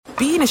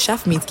being a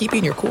chef means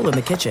keeping your cool in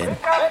the kitchen.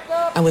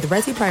 And with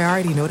Resi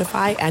Priority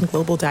Notify and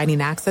Global Dining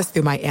Access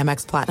through my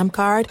Amex Platinum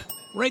card,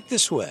 right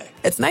this way.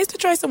 It's nice to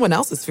try someone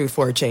else's food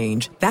for a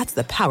change. That's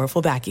the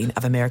powerful backing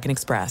of American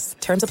Express.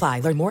 Terms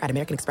apply. Learn more at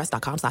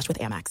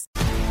americanexpress.com/withAmex.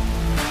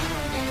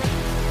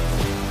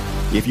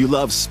 If you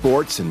love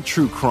sports and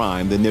true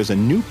crime, then there's a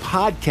new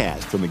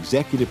podcast from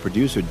executive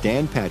producer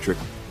Dan Patrick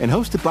and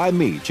hosted by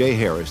me, Jay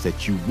Harris,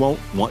 that you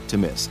won't want to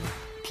miss.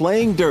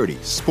 Playing Dirty: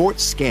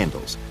 Sports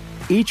Scandals.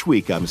 Each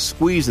week, I'm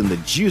squeezing the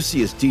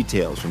juiciest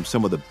details from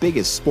some of the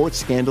biggest sports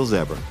scandals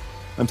ever.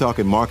 I'm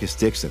talking Marcus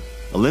Dixon,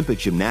 Olympic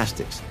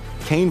gymnastics,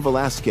 Cain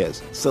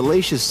Velasquez,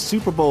 salacious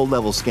Super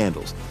Bowl-level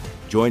scandals.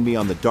 Join me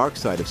on the dark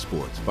side of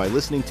sports by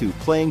listening to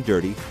Playing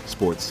Dirty: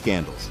 Sports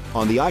Scandals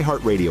on the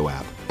iHeartRadio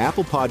app,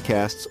 Apple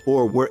Podcasts,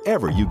 or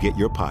wherever you get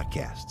your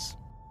podcasts.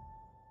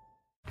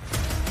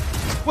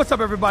 What's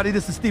up, everybody?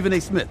 This is Stephen A.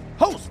 Smith,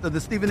 host of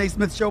the Stephen A.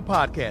 Smith Show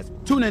podcast.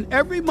 Tune in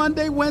every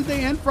Monday,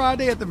 Wednesday, and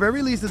Friday at the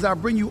very least as I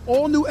bring you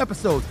all new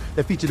episodes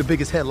that feature the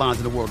biggest headlines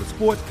in the world of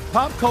sports,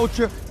 pop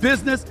culture,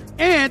 business,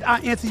 and I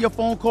answer your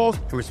phone calls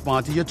and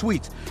respond to your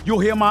tweets. You'll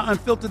hear my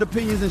unfiltered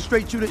opinions and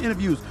straight-shooter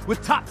interviews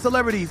with top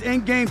celebrities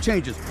and game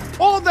changers.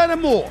 All that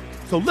and more.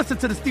 So listen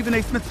to the Stephen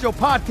A. Smith Show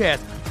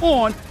podcast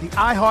on the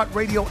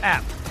iHeartRadio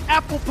app,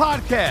 Apple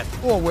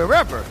Podcasts, or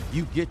wherever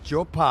you get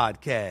your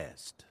podcast.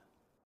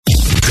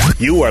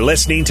 You are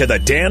listening to the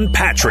Dan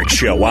Patrick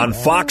Show on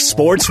Fox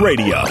Sports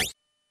Radio.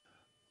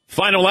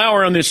 Final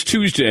hour on this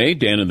Tuesday.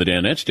 Dan and the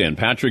Danettes, Dan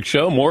Patrick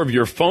Show. More of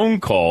your phone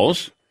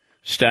calls.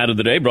 Stat of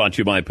the day brought to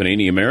you by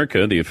Panini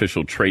America, the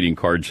official trading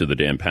cards of the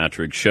Dan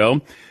Patrick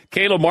Show.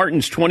 Caleb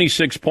Martin's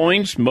 26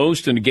 points,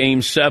 most in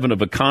Game 7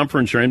 of a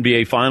conference or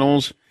NBA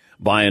Finals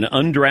by an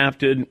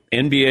undrafted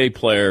NBA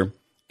player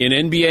in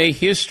NBA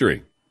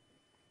history.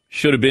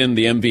 Should have been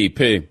the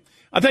MVP.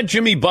 I thought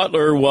Jimmy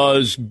Butler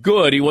was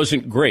good. He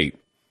wasn't great.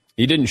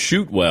 He didn't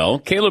shoot well.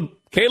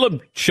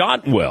 Caleb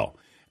shot well.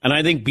 And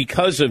I think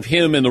because of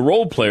him and the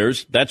role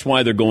players, that's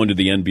why they're going to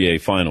the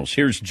NBA Finals.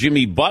 Here's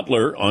Jimmy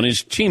Butler on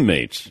his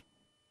teammates.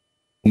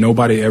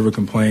 Nobody ever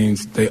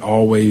complains. They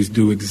always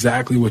do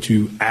exactly what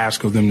you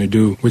ask of them to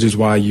do, which is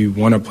why you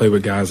want to play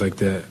with guys like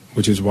that,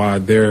 which is why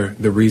they're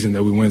the reason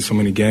that we win so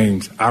many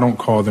games. I don't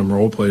call them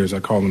role players.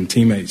 I call them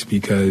teammates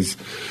because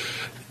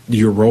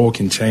your role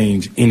can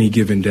change any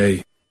given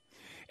day.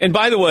 And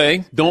by the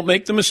way, don't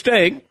make the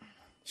mistake.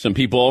 Some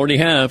people already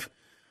have.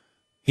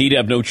 He'd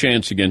have no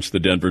chance against the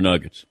Denver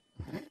Nuggets.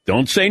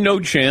 Don't say no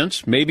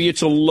chance. Maybe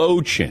it's a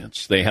low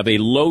chance. They have a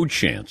low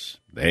chance.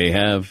 They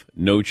have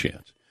no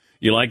chance.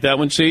 You like that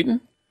one,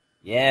 Seton?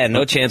 Yeah,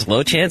 no chance,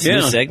 low chance, yeah.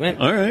 New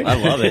segment. All right. I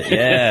love it,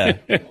 yeah.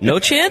 No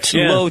chance,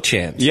 yeah. Low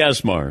chance.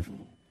 Yes, Marv.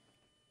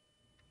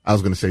 I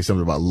was going to say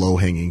something about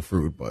low-hanging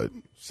fruit, but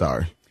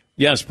sorry.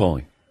 Yes,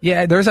 Paulie.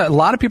 Yeah, there's a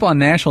lot of people on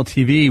national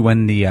TV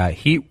when the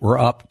Heat were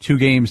up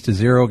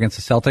 2-0 against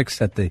the Celtics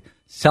that the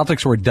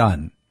Celtics were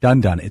done.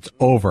 It's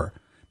over.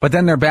 But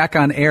then they're back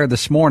on air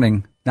this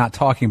morning not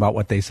talking about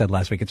what they said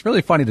last week. It's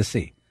really funny to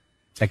see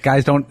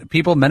that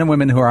people, men and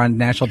women who are on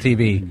national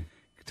TV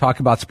talk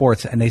about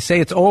sports and they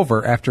say it's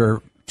over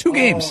after 2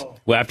 games.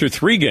 Well, after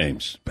 3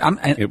 games,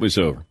 it was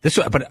over.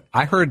 But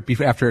I heard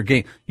after a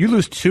game, you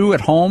lose 2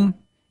 at home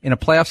in a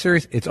playoff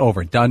series, it's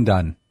over.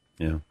 Done.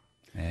 Yeah.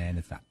 And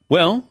it's not.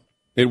 Well,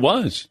 it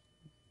was.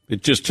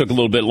 It just took a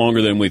little bit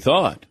longer than we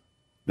thought.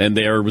 Then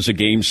there was a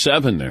Game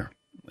 7 there.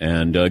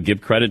 And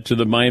give credit to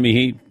the Miami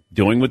Heat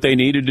doing what they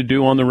needed to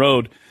do on the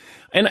road.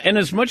 And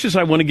as much as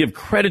I want to give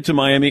credit to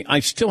Miami,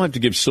 I still have to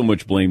give so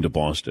much blame to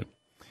Boston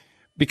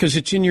because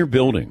it's in your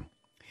building.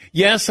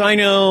 Yes, I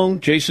know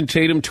Jason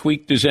Tatum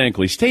tweaked his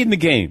ankle. He stayed in the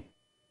game.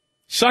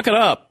 Suck it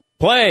up.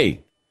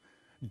 Play.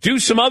 Do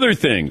some other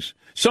things.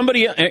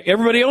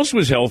 Everybody else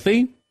was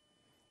healthy.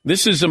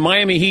 This is a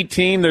Miami Heat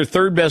team. Their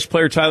third best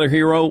player, Tyler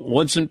Hero,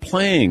 wasn't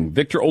playing.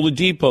 Victor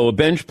Oladipo, a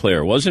bench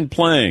player, wasn't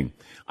playing.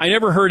 I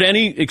never heard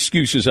any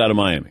excuses out of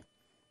Miami.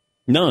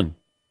 None.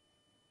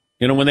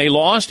 When they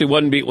lost, it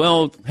wouldn't be,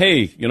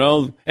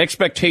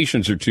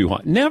 expectations are too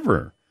high.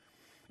 Never.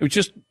 It was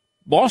just,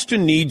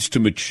 Boston needs to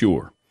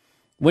mature.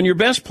 When your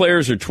best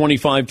players are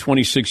 25,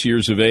 26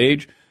 years of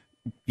age,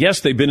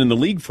 yes, they've been in the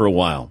league for a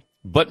while,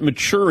 but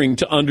maturing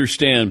to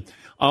understand.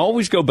 I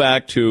always go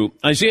back to,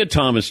 Isaiah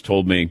Thomas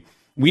told me,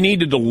 we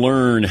needed to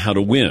learn how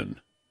to win.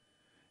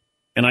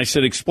 And I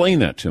said, explain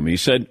that to me. He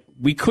said,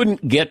 we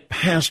couldn't get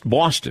past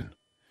Boston.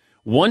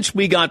 Once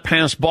we got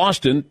past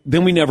Boston,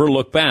 then we never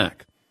look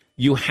back.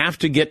 You have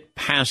to get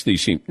past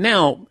these teams.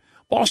 Now,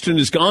 Boston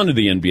has gone to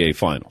the NBA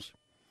Finals.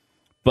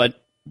 But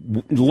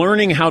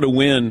learning how to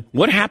win,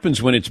 what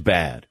happens when it's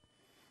bad?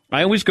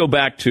 I always go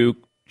back to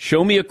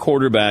show me a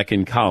quarterback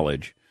in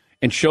college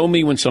and show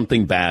me when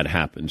something bad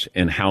happens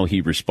and how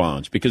he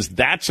responds, because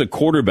that's a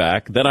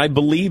quarterback that I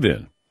believe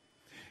in.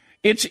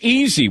 It's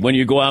easy when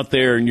you go out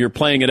there and you're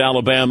playing at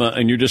Alabama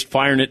and you're just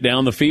firing it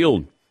down the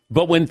field.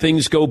 But when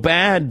things go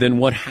bad, then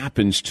what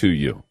happens to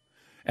you?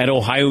 At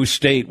Ohio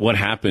State, what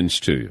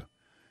happens to you?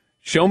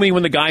 Show me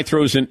when the guy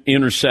throws an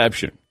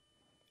interception,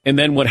 and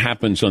then what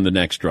happens on the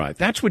next drive.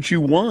 That's what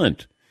you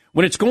want.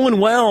 When it's going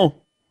well,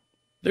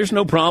 There's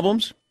no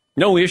problems,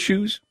 no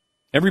issues.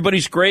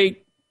 Everybody's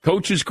great.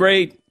 Coach is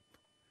great.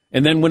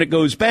 And then when it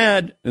goes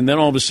bad, and then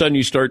all of a sudden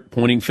you start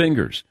pointing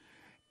fingers.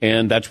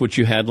 And that's what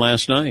you had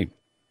last night.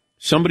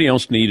 Somebody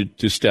else needed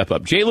to step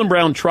up. Jaylen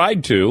Brown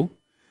tried to.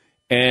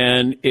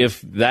 And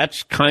if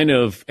that's kind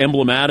of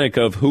emblematic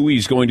of who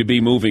he's going to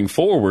be moving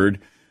forward,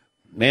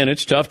 man,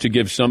 it's tough to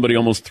give somebody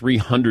almost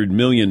 $300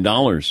 million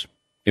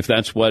if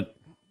that's what.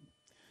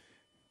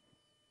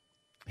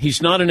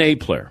 He's not an A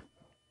player.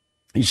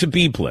 He's a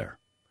B player.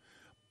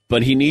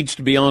 But he needs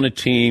to be on a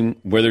team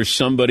where there's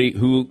somebody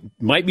who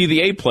might be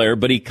the A player,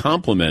 but he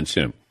complements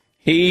him.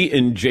 He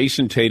and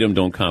Jason Tatum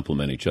don't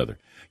complement each other.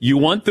 You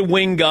want the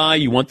wing guy,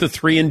 you want the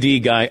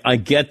 3-and-D guy. I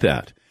get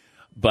that.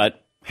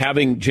 But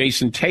having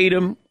Jason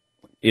Tatum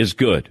is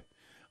good.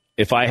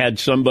 If I had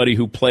somebody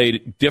who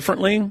played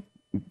differently,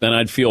 then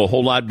I'd feel a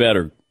whole lot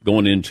better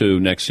going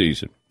into next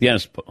season.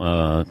 Yes,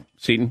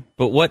 Seton?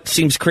 But what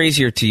seems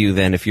crazier to you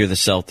then if you're the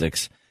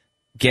Celtics?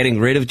 Getting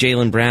rid of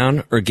Jaylen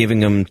Brown or giving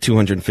him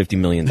 $250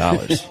 million?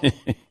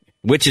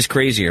 Which is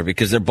crazier?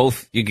 Because they're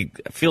both,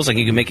 it feels like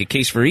you can make a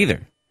case for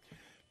either.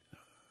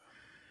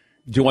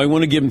 Do I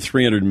want to give him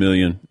 $300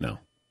 million? No.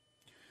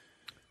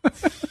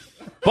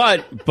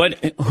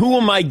 But who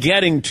am I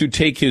getting to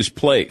take his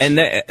place?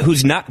 And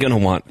who's not going to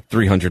want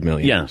 $300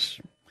 million? Yes.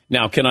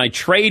 Now, can I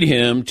trade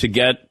him to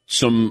get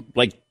some,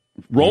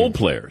 role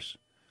players?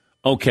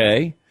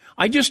 Okay.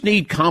 I just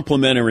need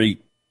complementary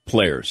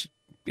players.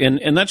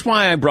 And that's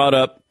why I brought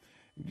up,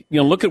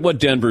 look at what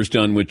Denver's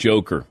done with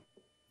Joker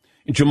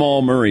and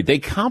Jamal Murray. They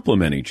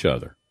complement each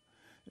other.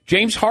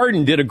 James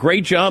Harden did a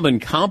great job in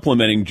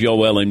complementing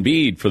Joel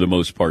Embiid for the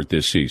most part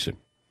this season.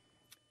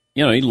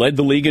 He led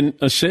the league in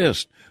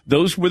assists.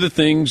 Those were the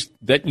things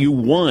that you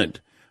want.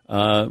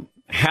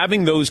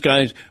 Having those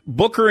guys,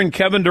 Booker and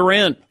Kevin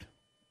Durant,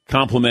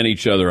 complement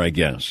each other, I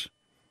guess.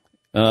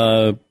 AD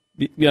and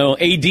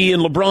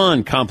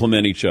LeBron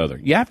complement each other.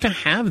 You have to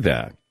have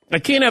that. I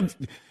can't have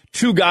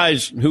two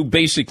guys who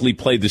basically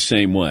play the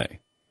same way.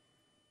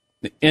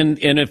 And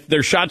if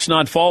their shot's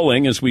not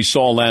falling, as we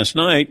saw last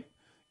night,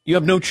 you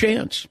have no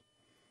chance.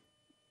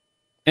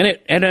 And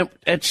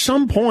at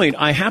some point,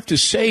 I have to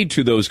say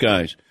to those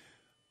guys,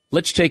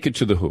 let's take it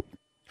to the hoop.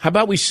 How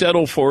about we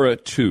settle for a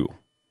 2?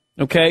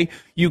 Okay?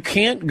 You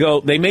can't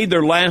go. They made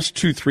their last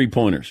 2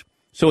 3-pointers.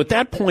 So at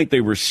that point,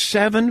 they were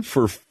 7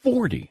 for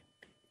 40.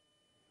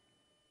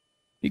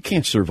 You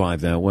can't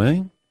survive that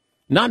way.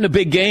 Not in a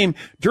big game.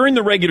 During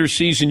the regular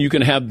season, you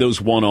can have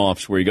those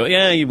one-offs where you go,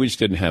 we just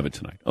didn't have it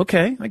tonight.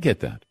 Okay, I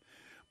get that.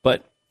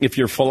 But if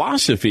your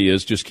philosophy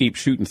is just keep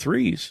shooting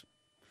threes,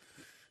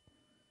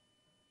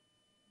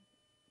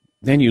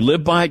 then you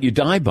live by it, you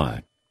die by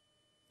it.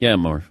 Yeah,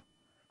 Marv.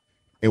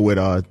 And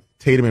with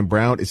Tatum and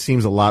Brown, it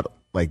seems a lot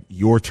like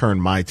your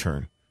turn, my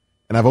turn.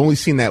 And I've only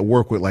seen that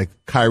work with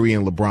Kyrie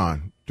and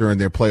LeBron during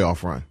their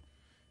playoff run.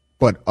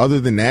 But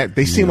other than that,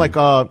 they seem like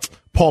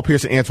Paul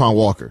Pierce and Antoine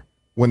Walker.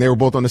 When they were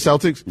both on the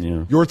Celtics,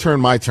 your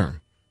turn, my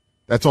turn.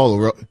 That's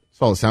all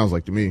it sounds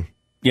like to me.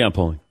 Yeah,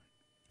 Paulie.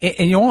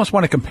 And you almost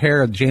want to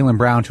compare Jaylen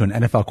Brown to an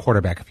NFL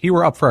quarterback. If he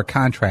were up for a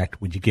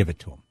contract, would you give it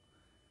to him?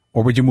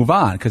 Or would you move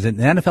on? Because in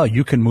the NFL,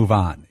 you can move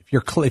on. If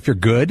you're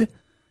good,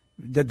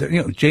 Mitch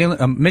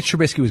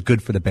Trubisky was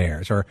good for the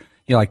Bears. Or,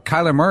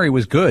 Kyler Murray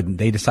was good, and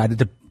they decided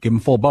to give him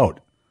full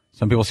boat.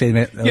 Some people say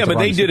but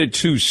they did it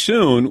too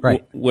soon.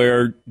 Right.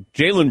 Where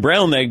Jaylen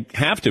Brown, they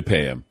have to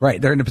pay him.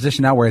 Right, they're in a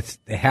position now where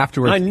they have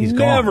to. He's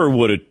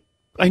gone.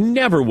 I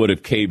never would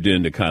have caved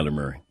in to Kyler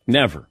Murray.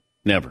 Never.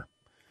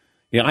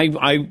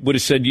 I would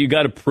have said you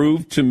got to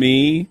prove to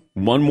me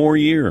one more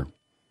year,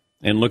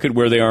 and look at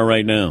where they are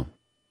right now.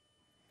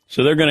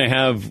 So they're going to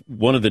have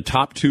one of the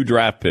top 2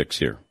 draft picks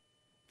here,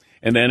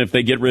 and then if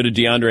they get rid of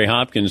DeAndre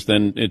Hopkins,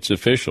 then it's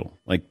official.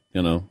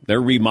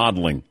 They're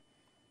remodeling.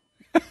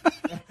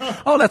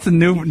 Oh, that's a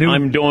new.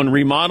 I'm doing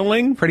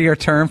remodeling. Prettier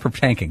term for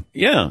tanking.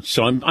 Yeah,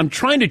 so I'm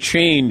trying to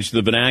change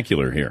the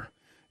vernacular here.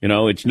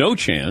 It's no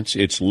chance,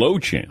 it's low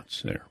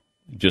chance there,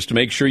 just to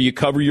make sure you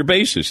cover your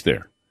bases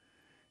there.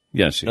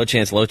 Yes. No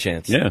chance, low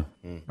chance. Yeah.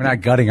 We're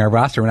not gutting our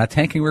roster. We're not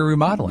tanking. We're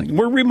remodeling.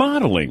 We're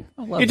remodeling.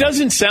 It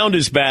doesn't sound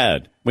as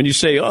bad when you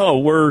say,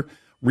 we're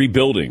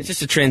rebuilding. It's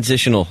just a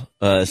transitional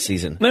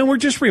season. No, we're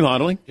just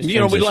remodeling. We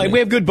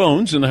have good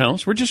bones in the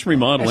house. We're just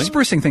remodeling.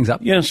 Sprucing things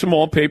up. Yeah, some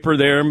wallpaper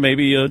there.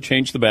 Maybe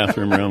change the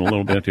bathroom around a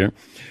little bit here.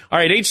 All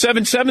right,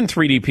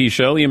 877-3DP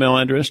Show. Email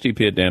address,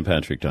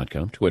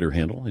 dp@danpatrick.com. Twitter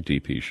handle,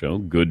 @DP Show.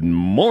 Good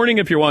morning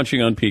if you're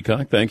watching on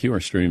Peacock. Thank you, our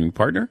streaming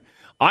partner.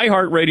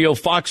 iHeartRadio,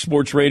 Fox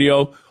Sports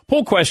Radio.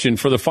 Poll question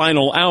for the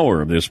final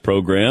hour of this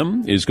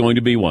program is going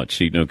to be what,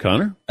 Seton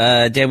O'Connor?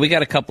 Dan, we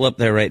got a couple up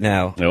there right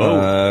now.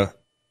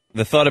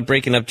 The thought of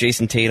breaking up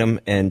Jason Tatum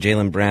and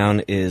Jaylen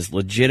Brown is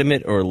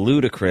legitimate or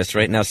ludicrous.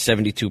 Right now,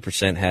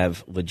 72%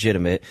 have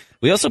legitimate.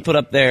 We also put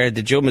up there,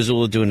 did Joe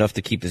Mazzulla do enough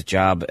to keep his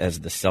job as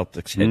the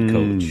Celtics head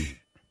coach?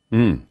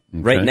 Okay.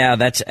 Right now,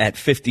 that's at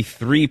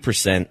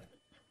 53%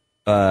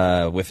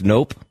 with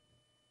nope.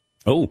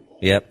 Oh.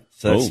 Yep.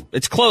 So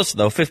it's close,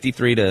 though,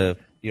 53 to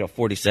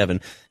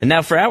 47. And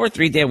now for hour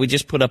 3, Dan, we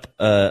just put up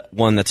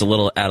one that's a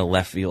little out of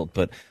left field.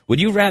 But would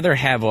you rather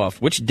have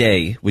off? Which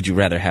day would you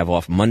rather have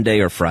off, Monday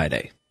or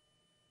Friday?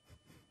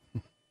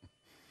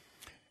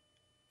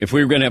 If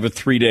we were going to have a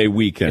 3-day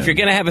weekend. If you're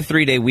going to have a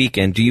 3-day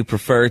weekend, do you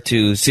prefer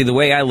to see the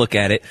way I look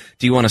at it?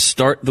 Do you want to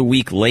start the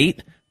week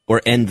late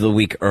or end the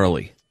week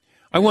early?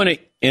 I want to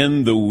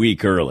end the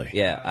week early.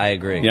 Yeah, I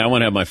agree. Yeah, I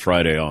want to have my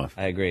Friday off.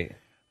 I agree.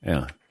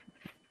 Yeah.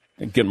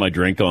 Get my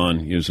drink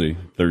on, usually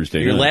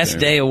Thursday. Your last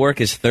day of work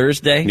is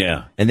Thursday?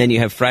 Yeah. And then you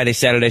have Friday,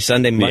 Saturday,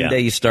 Sunday, Monday,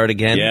 you start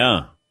again?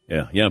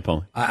 Yeah,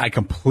 Paul. I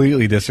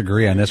completely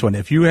disagree on this one.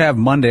 If you have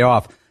Monday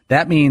off,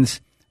 that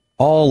means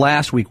all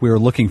last week we were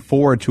looking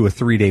forward to a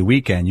 3-day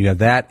weekend. You have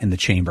that in the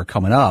chamber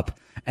coming up.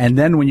 And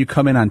then when you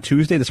come in on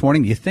Tuesday this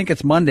morning, you think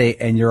it's Monday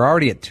and you're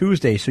already at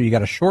Tuesday, so you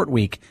got a short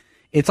week.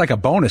 It's like a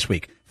bonus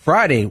week.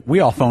 Friday, we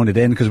all phoned it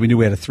in because we knew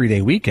we had a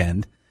 3-day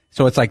weekend.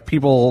 So it's like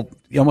you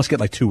almost get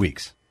like 2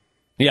 weeks.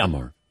 Yeah,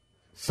 Mark.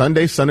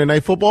 Sunday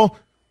Night Football,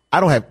 I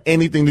don't have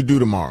anything to do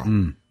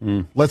tomorrow.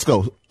 Let's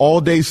go.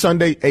 All day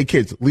Sunday. Hey,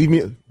 kids, leave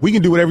me. We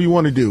can do whatever you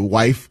want to do,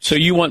 wife. So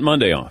you want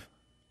Monday off?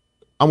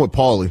 I'm with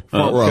Paulie.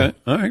 Front row. Okay.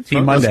 All right.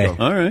 Team Monday.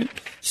 All right.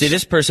 See,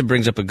 this person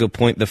brings up a good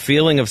point. The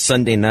feeling of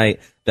Sunday night,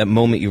 that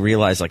moment you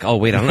realize, like, oh,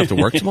 wait, I don't have to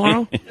work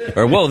tomorrow?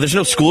 Or, whoa, there's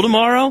no school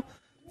tomorrow?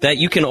 That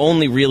you can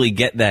only really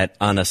get that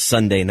on a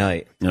Sunday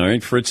night. All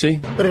right, Fritzy?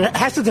 But it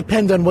has to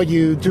depend on what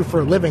you do for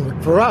a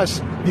living. For us,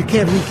 you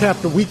can't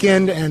recap the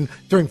weekend, and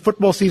during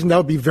football season, that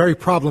would be very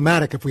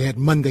problematic if we had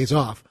Mondays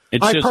off.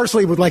 I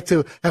personally would like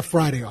to have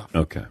Friday off.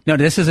 Okay. No,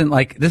 this is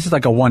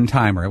like a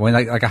one-timer,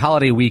 like a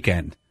holiday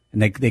weekend.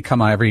 And they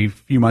come out every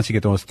few months. You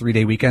get those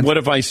 3-day weekends. What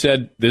if I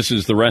said this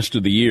is the rest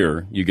of the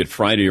year? You get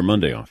Friday or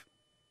Monday off.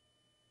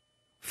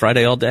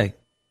 Friday all day.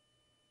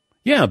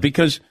 Yeah,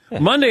 because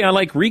Monday I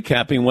like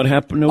recapping what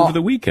happened over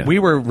the weekend. We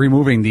were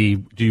removing the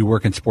do you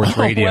work in sports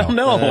radio? Well,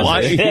 no.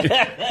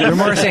 We're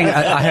more saying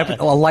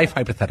a life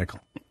hypothetical.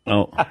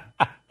 Oh.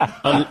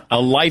 A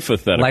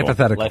life-hypothetical.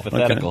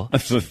 Life-hypothetical.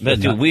 Okay.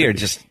 That's weird.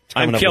 Just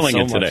I'm killing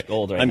it today.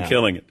 I'm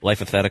killing it.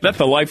 Life-hypothetical. That's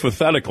the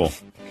life-hypothetical.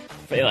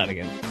 Say that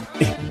again.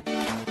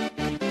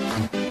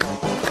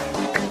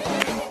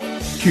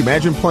 Can you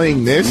imagine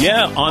playing this?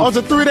 Yeah, it's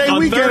a 3-day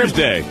weekend.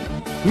 Thursday.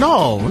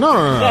 No.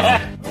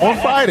 On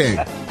Friday.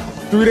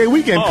 3-day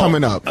weekend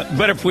coming up.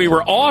 But if we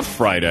were off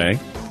Friday,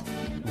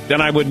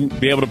 then I wouldn't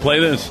be able to play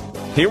this.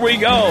 Here we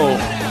go.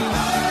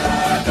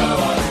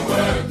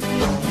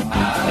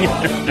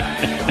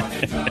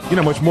 You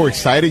know how much more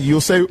excited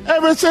you'll say,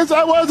 ever since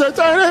I was a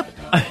turnip.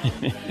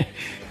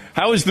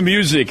 How was the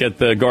music at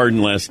the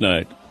Garden last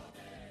night?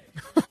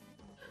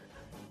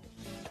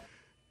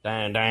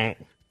 Dang, dang.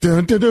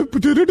 Dun, dun, dun, dun,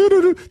 dun,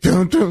 dun,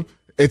 dun, dun.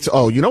 It's,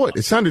 you know what?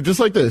 It sounded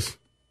just like this.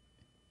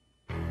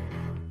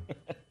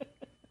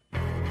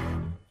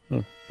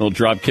 Little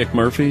drop kick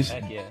Murphys?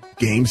 Yeah.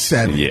 Game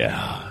 7.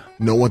 Yeah.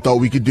 No one thought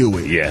we could do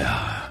it.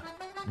 Yeah.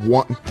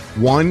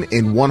 One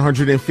in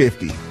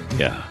 150.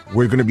 Yeah.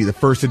 We're going to be the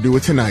first to do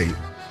it tonight.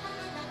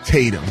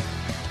 Tatum,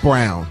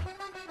 Brown,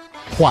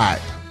 White,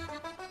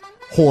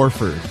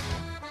 Horford.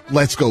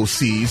 Let's go,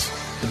 C's.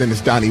 And then it's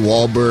Donnie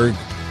Wahlberg.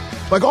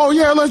 Like, oh,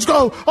 yeah, let's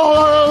go.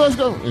 Oh, let's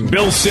go. And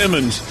Bill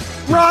Simmons.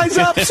 Rise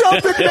up,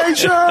 Celtic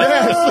Nation.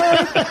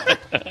 Yes.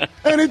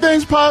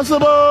 Anything's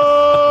possible.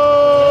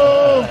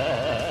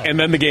 And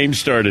then the game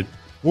started.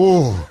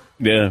 Whoa.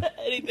 Yeah.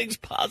 Anything's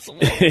possible.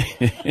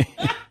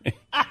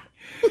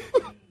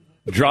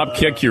 Drop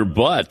kick your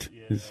butt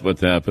is what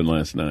happened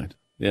last night.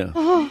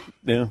 Yeah.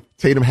 Yeah.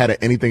 Tatum had an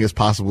anything is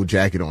possible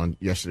jacket on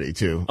yesterday,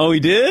 too. Oh, he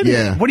did?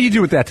 Yeah. What do you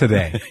do with that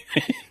today?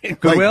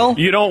 Goodwill?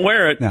 You don't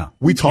wear it. No.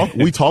 We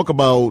talk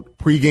about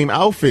pregame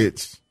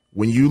outfits.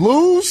 When you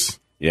lose,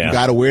 you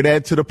got to wear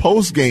that to the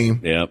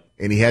postgame. Yep.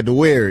 And he had to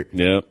wear it.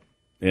 Yep.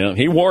 Yeah,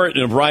 he wore it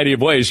in a variety of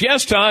ways.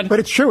 Yes, Todd?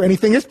 But it's true.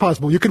 Anything is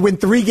possible. You could win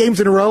 3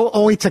 games in a row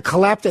only to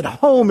collapse at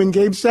home in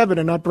Game 7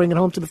 and not bring it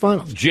home to the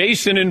finals.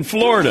 Jason in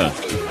Florida.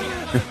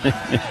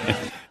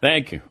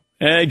 Thank you.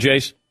 Hey,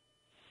 Jason.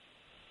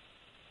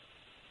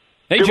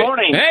 Hey, Good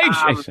morning. Hey,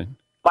 Jason.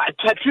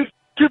 Can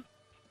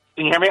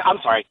you hear me? I'm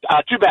sorry.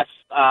 2 bets.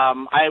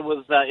 I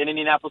was in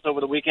Indianapolis over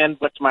the weekend.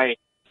 Went to my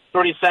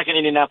 32nd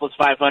Indianapolis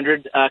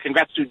 500.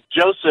 Congrats to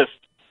Joseph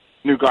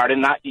Newgarden,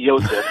 not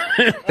Joseph.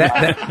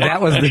 that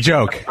was the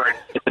joke.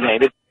 It's the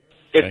name.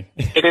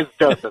 It is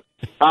Joseph.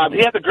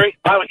 He has a great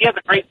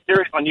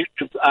series on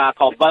YouTube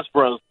called Bus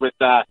Bros with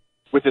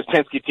his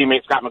Penske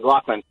teammate Scott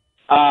McLaughlin.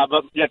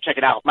 But yeah, check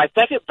it out. My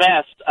second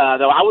best,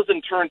 though, I was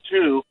in turn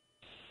 2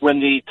 when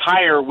the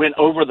tire went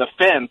over the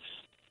fence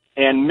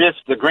and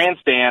missed the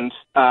grandstand,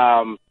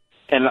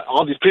 and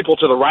all these people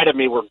to the right of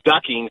me were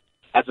ducking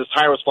as this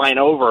tire was flying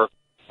over.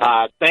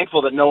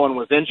 Thankful that no one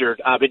was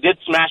injured. It did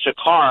smash a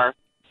car.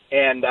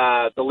 And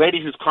the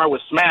lady whose car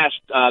was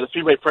smashed, the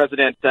Speedway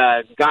president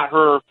got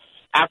her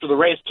after the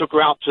race, took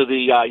her out to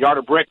the yard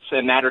of bricks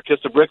and had her kiss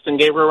the bricks and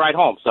gave her a ride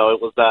home. So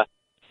it was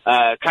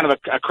kind of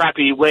a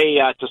crappy way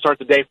to start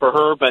the day for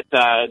her, but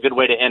a good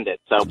way to end it.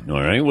 So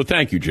all right. Well,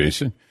 thank you,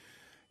 Jason.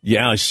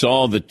 Yeah, I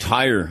saw the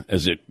tire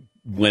as it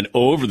went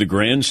over the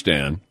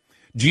grandstand.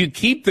 Do you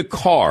keep the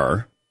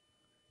car,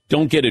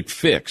 don't get it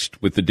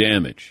fixed with the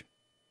damage?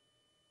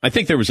 I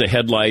think there was a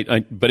headlight,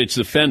 but it's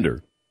the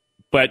fender.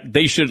 But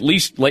they should at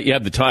least let you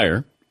have the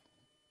tire,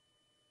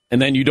 and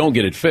then you don't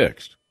get it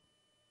fixed.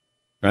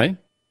 Right?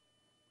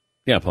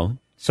 Yeah, Paul.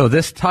 So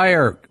this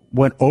tire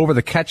went over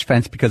the catch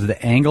fence because of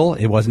the angle.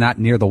 It was not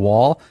near the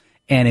wall,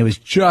 and it was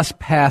just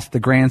past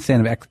the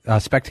grandstand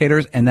of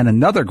spectators, and then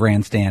another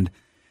grandstand.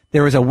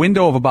 There was a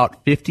window of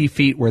about 50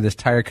 feet where this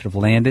tire could have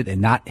landed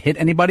and not hit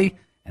anybody,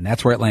 and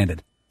that's where it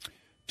landed.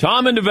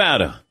 Tom in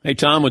Nevada. Hey,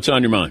 Tom, what's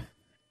on your mind?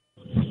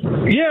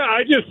 Yeah,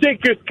 I just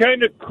think it's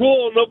kind of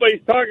cool.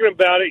 Nobody's talking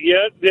about it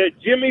yet. That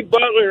Jimmy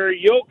Butler or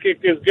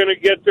Jokic is going to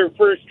get their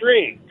first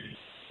ring.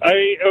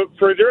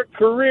 For their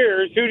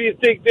careers, who do you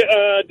think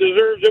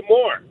deserves it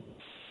more?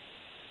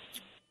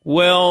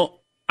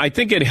 Well, I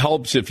think it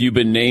helps if you've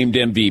been named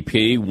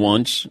MVP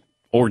once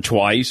or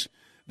twice,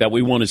 that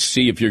we want to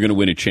see if you're going to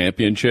win a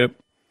championship.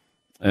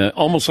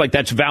 Almost like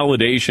that's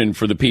validation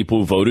for the people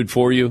who voted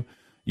for you.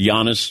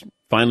 Giannis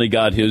finally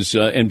got his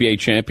NBA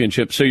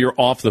championship, so you're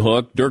off the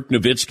hook. Dirk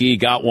Nowitzki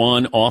got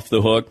one off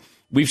the hook.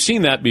 We've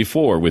seen that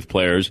before with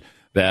players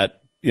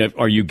that,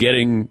 are you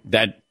getting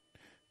that?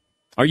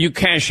 Are you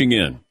cashing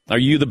in? Are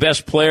you the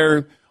best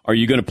player? Are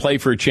you going to play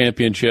for a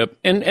championship?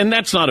 And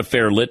that's not a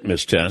fair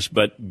litmus test,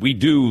 but we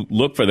do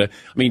look for that.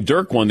 I mean,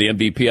 Dirk won the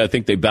MVP. I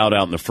think they bowed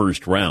out in the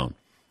first round.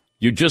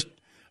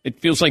 It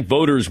feels like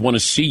voters want to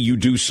see you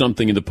do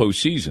something in the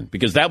postseason,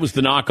 because that was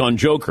the knock on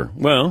Joker.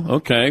 Well,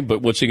 okay,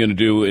 but what's he going to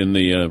do in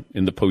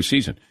the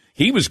postseason?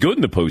 He was good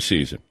in the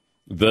postseason.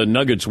 The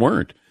Nuggets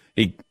weren't.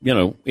 In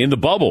the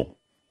bubble,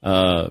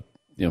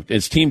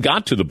 his team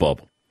got to the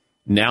bubble.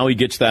 Now he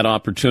gets that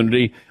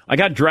opportunity. I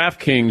got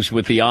DraftKings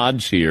with the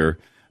odds here.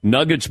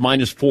 Nuggets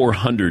minus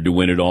 400 to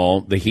win it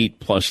all. The Heat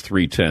plus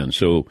 310.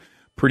 So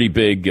pretty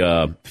big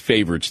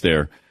favorites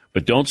there.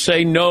 But don't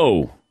say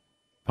no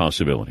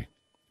possibility.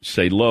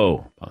 Say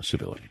low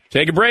possibility.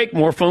 Take a break.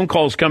 More phone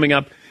calls coming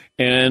up.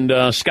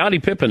 And Scottie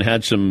Pippen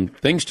had some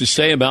things to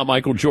say about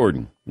Michael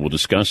Jordan. We'll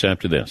discuss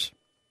after this.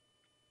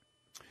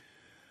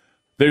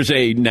 There's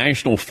a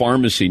national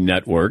pharmacy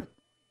network,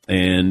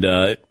 and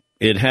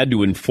it had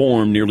to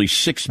inform nearly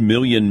 6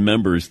 million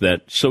members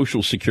that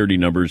Social Security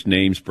numbers,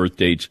 names, birth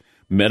dates,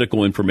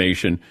 medical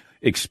information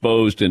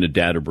exposed in a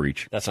data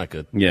breach. That's not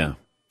good. Yeah.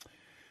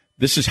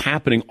 This is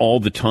happening all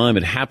the time.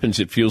 It happens,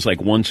 it feels like,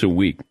 once a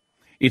week.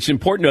 It's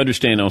important to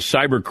understand how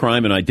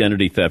cybercrime and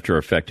identity theft are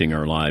affecting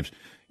our lives.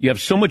 You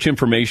have so much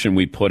information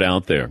we put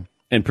out there,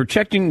 and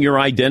protecting your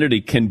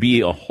identity can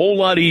be a whole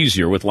lot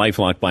easier with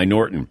LifeLock by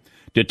Norton,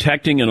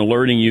 detecting and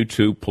alerting you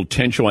to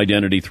potential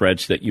identity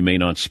threats that you may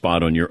not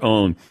spot on your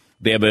own.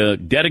 They have a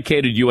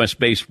dedicated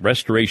U.S.-based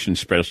restoration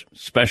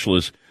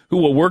specialist who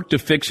will work to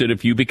fix it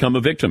if you become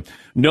a victim.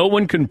 No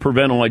one can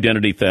prevent all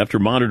identity theft or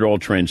monitor all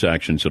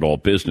transactions at all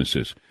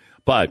businesses,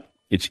 but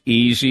it's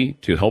easy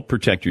to help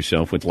protect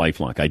yourself with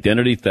LifeLock.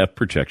 Identity theft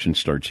protection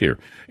starts here.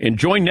 And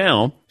join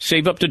now.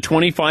 Save up to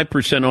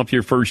 25% off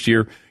your first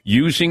year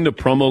using the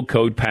promo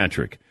code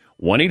Patrick.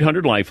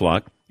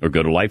 1-800-LifeLock or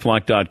go to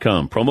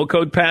LifeLock.com. Promo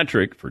code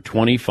Patrick for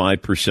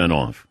 25%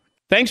 off.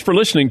 Thanks for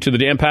listening to the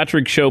Dan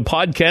Patrick Show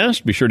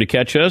podcast. Be sure to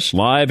catch us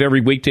live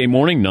every weekday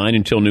morning, 9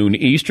 until noon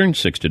Eastern,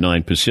 6 to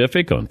 9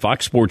 Pacific on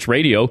Fox Sports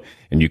Radio.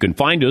 And you can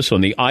find us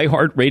on the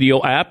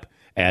iHeartRadio app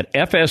at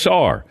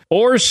FSR,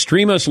 or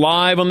stream us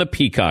live on the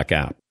Peacock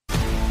app.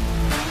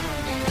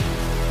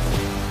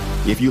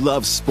 If you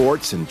love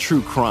sports and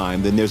true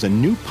crime, then there's a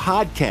new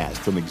podcast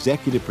from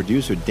executive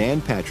producer Dan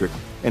Patrick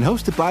and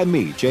hosted by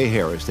me, Jay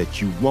Harris,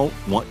 that you won't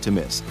want to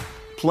miss.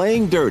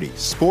 Playing Dirty: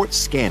 Sports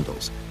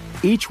Scandals.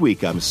 Each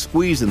week, I'm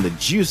squeezing the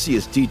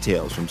juiciest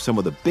details from some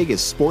of the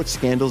biggest sports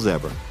scandals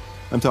ever.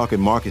 I'm talking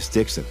Marcus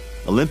Dixon,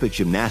 Olympic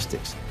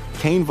gymnastics,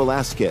 Cain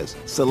Velasquez,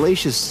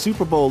 salacious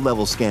Super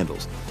Bowl-level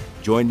scandals.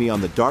 Join me on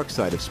the dark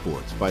side of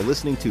sports by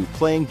listening to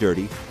Playing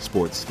Dirty: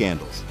 Sports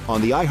Scandals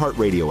on the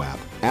iHeartRadio app,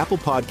 Apple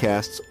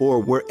Podcasts, or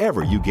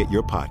wherever you get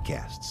your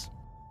podcasts.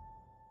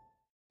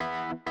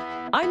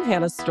 I'm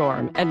Hannah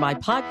Storm, and my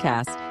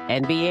podcast,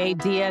 NBA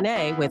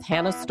DNA with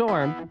Hannah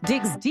Storm,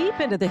 digs deep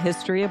into the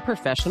history of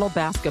professional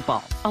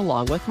basketball,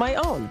 along with my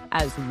own,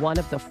 as one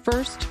of the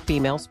first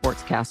female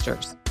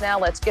sportscasters. Now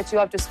let's get you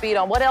up to speed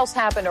on what else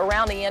happened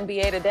around the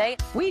NBA today.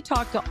 We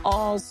talk to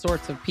all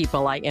sorts of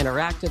people I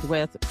interacted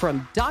with,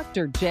 from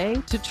Dr. J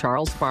to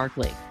Charles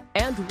Barkley,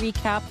 and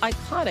recap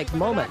iconic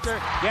moments.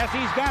 Yes,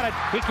 he's got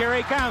it. Here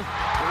he comes.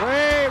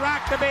 Way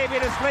rock the baby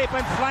to sleep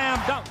and slam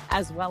dunk.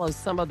 As well as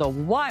some of the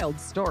wild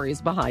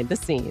stories behind the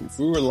scenes.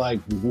 We were like,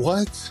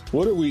 what?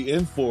 What are we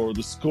in for?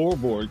 The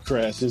scoreboard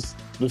crashes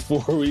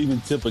before we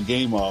even tip a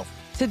game off.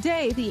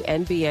 Today, the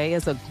NBA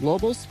is a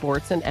global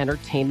sports and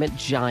entertainment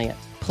giant.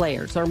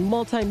 Players are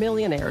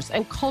multimillionaires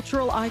and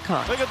cultural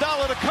icons.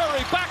 Iguodala to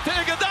Curry, back to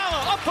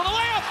Iguodala, up for the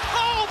layup.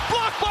 Oh,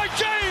 blocked by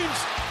James.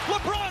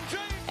 LeBron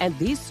James. And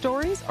these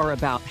stories are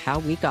about how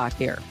we got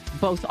here,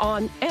 both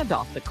on and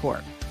off the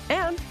court.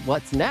 And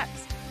what's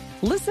next?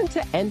 Listen to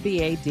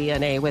NBA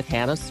DNA with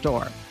Hannah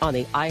Storm on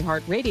the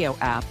iHeartRadio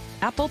app,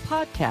 Apple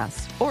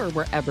Podcasts, or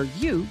wherever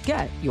you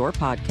get your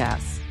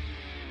podcasts.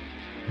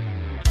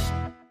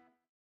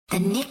 The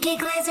Nikki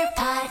Glaser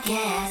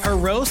Podcast. Her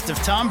roast of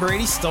Tom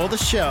Brady stole the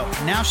show.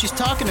 Now she's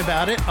talking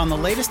about it on the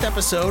latest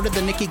episode of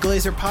the Nikki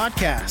Glaser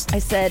Podcast. I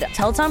said,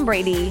 tell Tom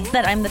Brady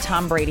that I'm the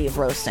Tom Brady of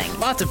roasting.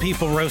 Lots of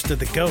people roasted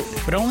the GOAT,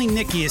 but only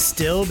Nikki is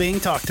still being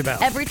talked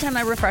about. Every time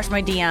I refresh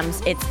my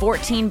DMs, it's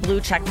 14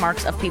 blue check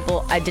marks of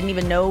people I didn't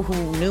even know who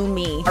knew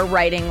me are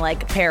writing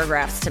like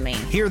paragraphs to me.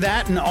 Hear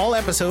that in all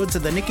episodes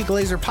of the Nikki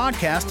Glaser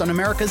Podcast on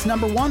America's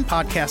 #1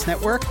 podcast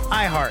network,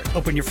 iHeart.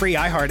 Open your free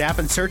iHeart app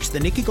and search the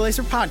Nikki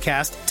Glaser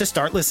Podcast to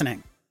start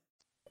listening.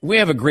 We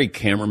have a great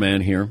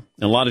cameraman here. And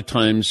a lot of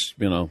times,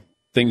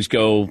 things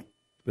go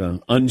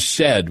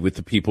unsaid with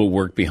the people who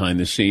work behind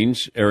the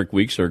scenes. Eric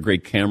Weeks, our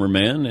great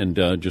cameraman,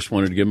 and just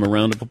wanted to give him a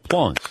round of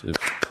applause.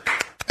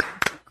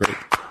 Great.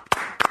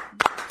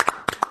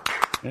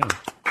 Yeah.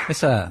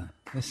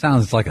 This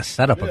sounds like a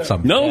setup of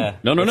something. No.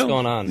 What's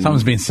going on?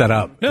 Something's being set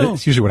up. No.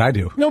 It's usually what I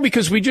do. No,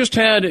 because we just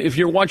had, if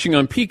you're watching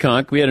on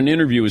Peacock, we had an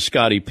interview with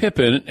Scottie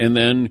Pippen, and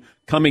then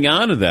coming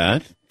out of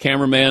that,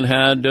 cameraman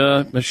had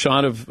a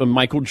shot of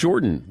Michael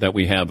Jordan that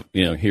we have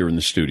here in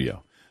the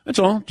studio. That's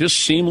all. Just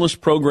seamless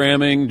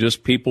programming,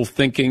 just people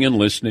thinking and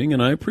listening,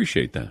 and I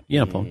appreciate that.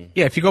 Yeah, Paul.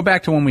 Yeah, if you go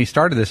back to when we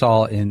started this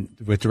all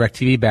with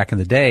DirecTV back in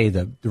the day,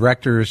 the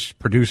directors,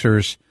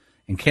 producers,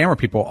 and camera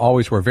people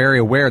always were very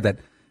aware that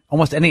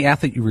almost any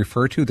athlete you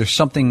refer to, there's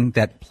something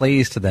that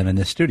plays to them in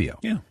this studio.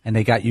 Yeah. And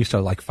they got used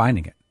to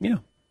finding it. Yeah.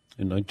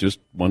 And I just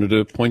wanted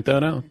to point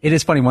that out. It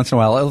is funny once in a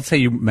while. Let's say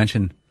you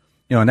mention,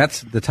 and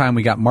that's the time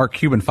we got Mark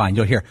Cuban fined.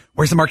 You'll hear,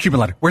 where's the Mark Cuban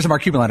letter? Where's the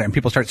Mark Cuban letter? And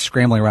people start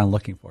scrambling around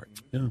looking for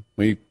it.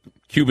 Yeah.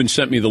 Cuban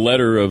sent me the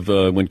letter of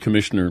when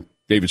Commissioner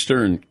David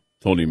Stern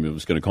told him it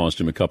was going to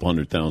cost him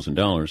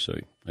 $200,000. So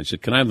I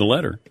said, can I have the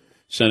letter?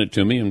 Sent it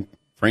to me and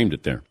framed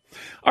it there.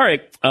 All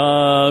right.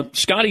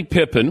 Scottie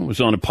Pippen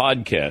was on a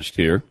podcast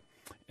here,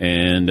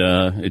 and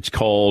it's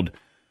called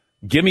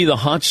Gimme the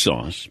Hot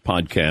Sauce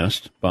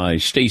podcast by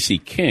Stacey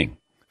King,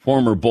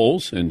 former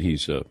Bulls, and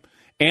he's an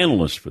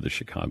analyst for the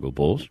Chicago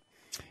Bulls.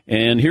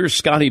 And here's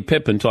Scottie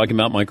Pippen talking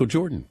about Michael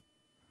Jordan.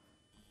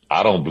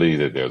 I don't believe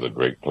that there's a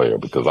great player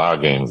because our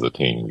game is a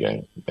team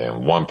game,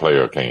 and one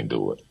player can't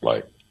do it.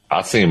 Like,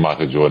 I seen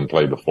Michael Jordan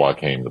play before I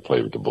came to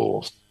play with the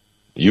Bulls.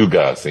 You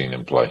guys seen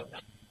him play.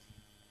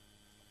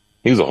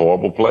 He was a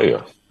horrible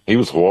player. He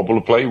was horrible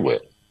to play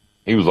with.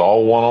 He was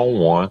all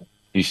one-on-one.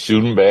 He's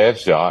shooting bad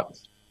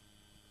shots.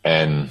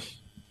 And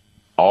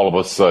all of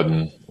a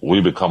sudden,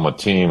 we become a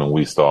team and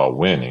we start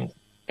winning.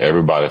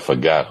 Everybody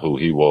forgot who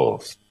he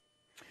was.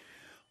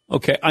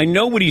 Okay, I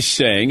know what he's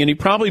saying, and he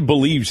probably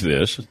believes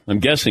this. I'm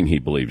guessing he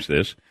believes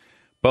this.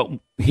 But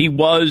he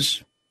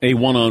was a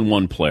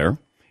one-on-one player,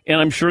 and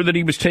I'm sure that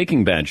he was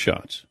taking bad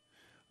shots.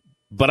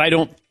 But I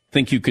don't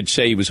think you could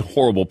say he was a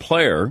horrible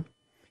player.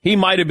 He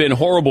might have been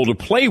horrible to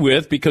play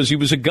with because he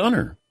was a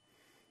gunner.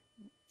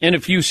 And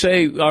if you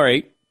say, all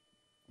right,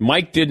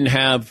 Mike didn't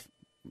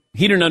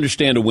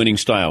understand a winning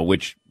style,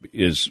 which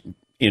is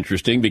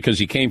interesting because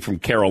he came from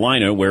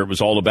Carolina where it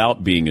was all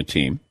about being a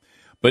team.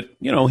 But,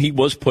 he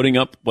was putting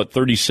up,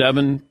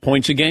 37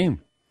 points a game.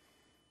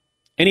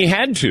 And he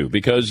had to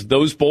because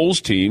those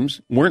Bulls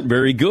teams weren't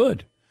very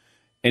good.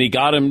 And he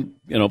got him,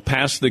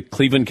 past the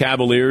Cleveland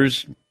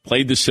Cavaliers,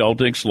 played the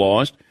Celtics,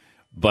 lost.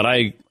 But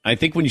I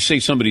think when you say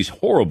somebody's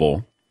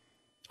horrible,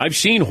 I've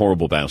seen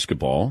horrible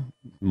basketball.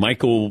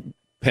 Michael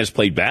has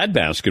played bad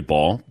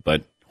basketball,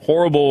 but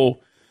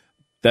horrible,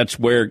 that's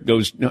where it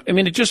goes.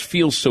 It just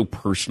feels so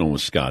personal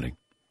with Scottie.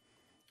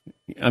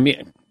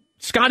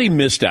 Scottie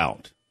missed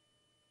out.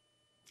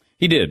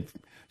 He did.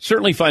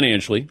 Certainly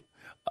financially.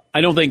 I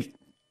don't think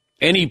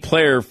any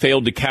player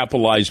failed to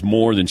capitalize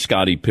more than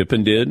Scottie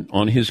Pippen did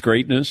on his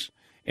greatness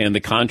and the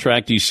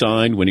contract he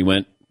signed when he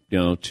went,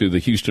 to the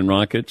Houston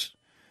Rockets.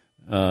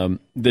 The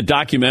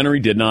documentary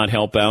did not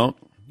help out.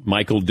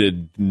 Michael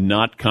did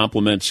not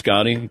compliment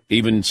Scottie.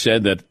 Even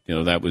said that,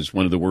 that was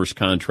one of the worst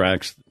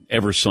contracts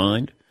ever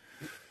signed.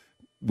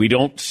 We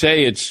don't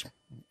say it's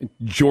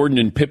Jordan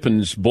and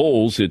Pippen's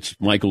Bulls. It's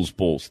Michael's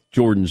Bulls,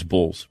 Jordan's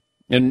Bulls.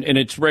 And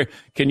it's rare.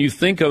 Can you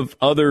think of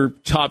other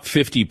top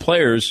 50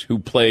 players who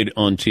played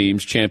on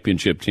teams,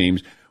 championship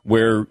teams,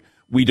 where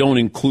we don't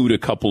include a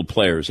couple of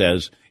players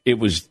as it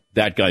was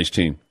that guy's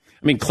team?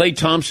 Klay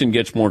Thompson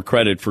gets more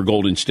credit for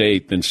Golden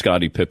State than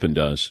Scottie Pippen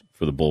does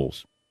for the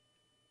Bulls.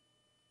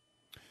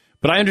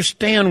 But I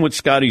understand what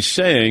Scottie's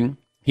saying.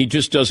 He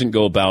just doesn't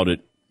go about it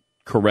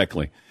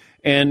correctly.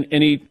 And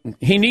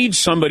he needs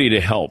somebody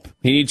to help.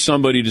 He needs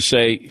somebody to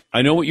say,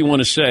 I know what you want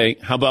to say.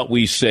 How about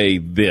we say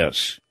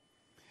this?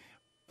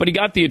 But he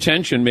got the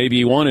attention maybe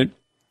he wanted.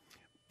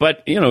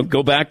 But,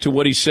 go back to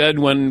what he said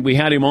when we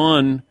had him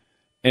on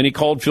and he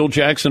called Phil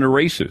Jackson a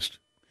racist.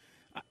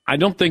 I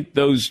don't think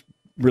those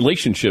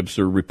relationships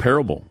are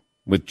repairable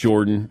with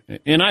Jordan.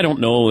 And I don't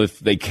know if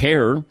they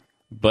care,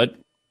 but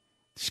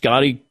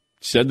Scottie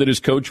said that his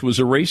coach was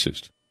a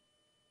racist.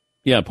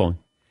 Yeah, Paul.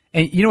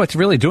 And what's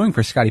really doing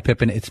for Scottie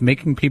Pippen? It's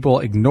making people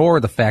ignore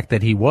the fact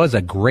that he was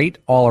a great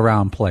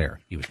all-around player.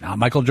 He was not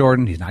Michael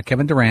Jordan. He's not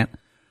Kevin Durant.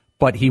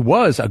 but he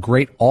was a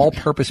great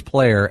all-purpose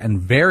player and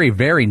very,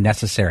 very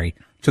necessary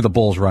to the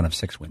Bulls' run of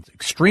 6 wins.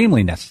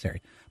 Extremely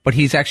necessary. But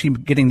he's actually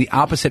getting the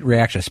opposite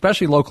reaction,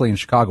 especially locally in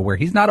Chicago, where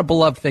he's not a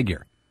beloved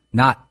figure,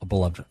 not a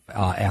beloved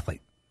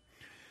athlete.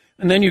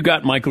 And then you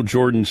got Michael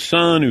Jordan's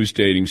son, who's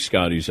dating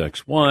Scottie's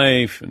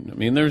ex-wife. And I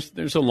mean,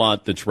 there's a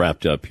lot that's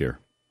wrapped up here.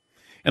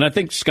 And I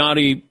think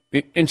Scottie,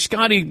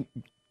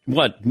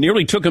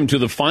 nearly took him to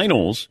the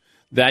finals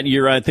that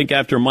year. I think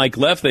after Mike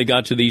left, they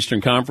got to the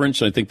Eastern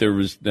Conference. I think there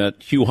was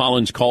that Hugh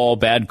Hollins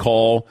bad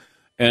call,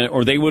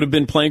 or they would have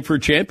been playing for a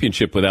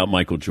championship without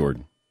Michael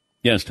Jordan.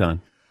 Yes,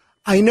 Tom.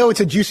 I know it's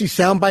a juicy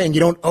soundbite and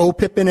you don't owe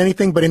Pippen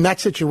anything, but in that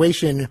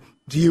situation,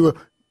 do you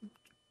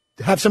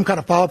have some kind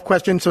of follow-up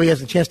question so he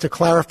has a chance to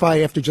clarify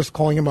after just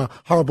calling him a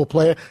horrible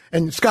player?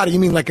 And Scottie, you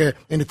mean like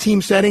in a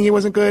team setting he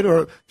wasn't good,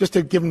 or just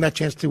to give him that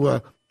chance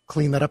to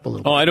clean that up a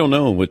little bit? I don't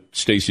know what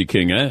Stacey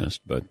King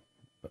asked, but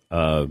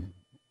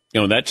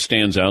that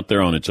stands out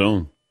there on its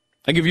own.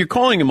 Like if you're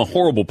calling him a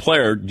horrible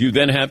player, do you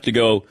then have to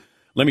go,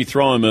 let me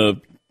throw him a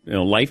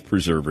life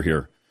preserver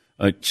here?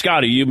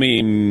 Scottie, you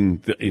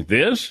mean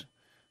this?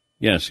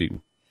 Yes.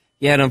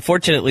 Yeah, and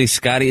unfortunately,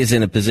 Scottie is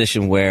in a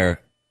position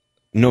where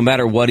no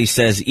matter what he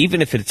says,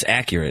 even if it's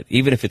accurate,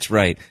 even if it's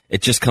right,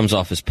 it just comes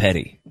off as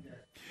petty.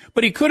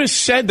 But he could have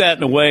said that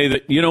in a way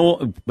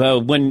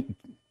that, when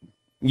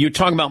you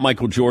talk about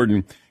Michael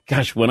Jordan,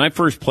 gosh, when I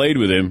first played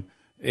with him,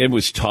 it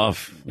was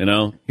tough,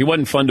 He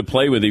wasn't fun to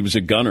play with. He was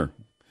a gunner.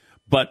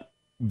 But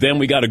then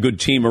we got a good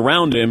team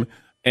around him,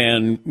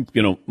 and,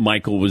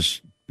 Michael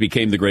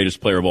became the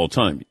greatest player of all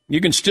time. You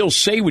can still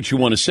say what you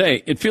want to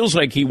say. It feels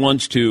like he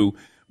wants to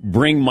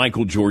bring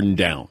Michael Jordan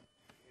down.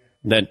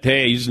 That,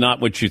 hey, he's not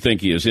what you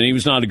think he is, and he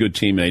was not a good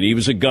teammate. He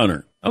was a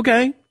gunner.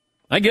 Okay,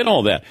 I get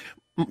all that.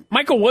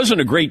 Michael wasn't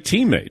a great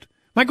teammate.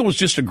 Michael was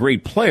just a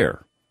great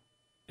player,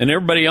 and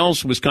everybody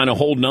else was kind of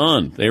holding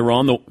on. They were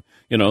on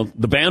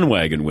the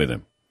bandwagon with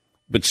him.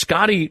 But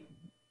Scottie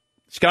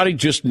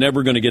just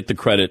never going to get the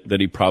credit that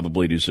he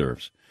probably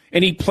deserves.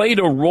 And he played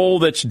a role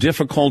that's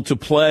difficult to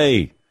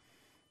play.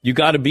 You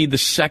got to be the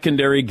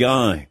secondary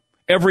guy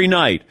every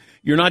night.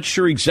 You're not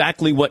sure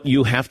exactly what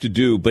you have to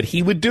do, but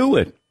he would do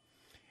it.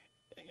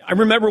 I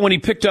remember when he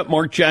picked up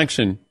Mark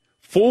Jackson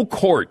full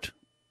court,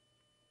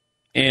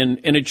 and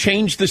it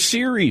changed the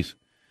series.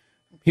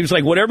 He was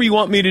like, whatever you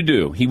want me to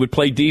do. He would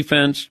play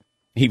defense.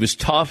 He was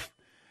tough,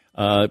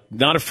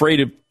 not afraid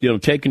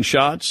of taking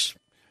shots.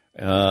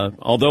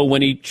 Although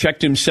when he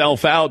checked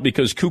himself out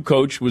because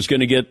Kukoc was going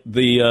to get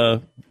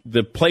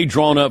the play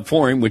drawn up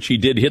for him, which he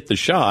did hit the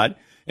shot,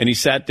 and he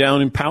sat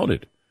down and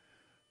pouted.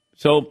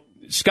 So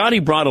Scottie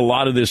brought a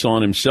lot of this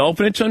on himself,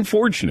 and it's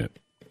unfortunate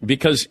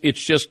because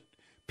it's just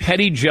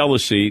petty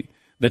jealousy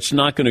that's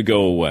not going to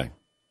go away.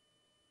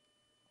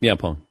 Yeah,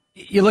 Paul.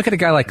 You look at a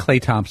guy like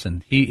Klay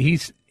Thompson.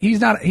 He's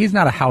not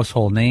a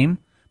household name,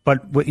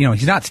 but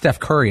he's not Steph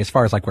Curry as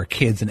far as like where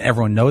kids and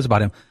everyone knows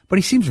about him. But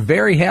he seems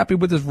very happy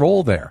with his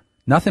role there.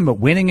 Nothing but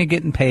winning and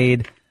getting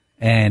paid.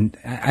 And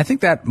I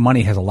think that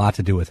money has a lot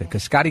to do with it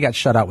because Scottie got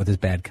shut out with his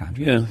bad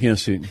contract. Yeah.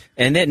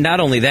 And then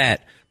not only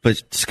that,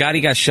 but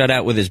Scottie got shut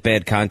out with his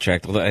bad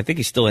contract. Although I think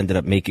he still ended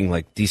up making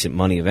like decent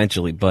money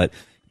eventually. But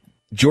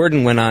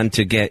Jordan went on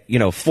to get,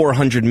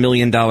 $400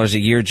 million a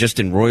year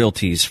just in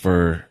royalties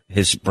for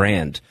his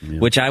brand,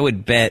 which I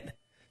would bet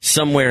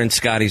somewhere in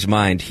Scottie's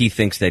mind, he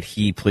thinks that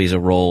he plays a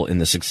role in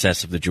the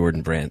success of the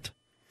Jordan brand,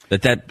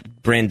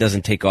 that brand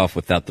doesn't take off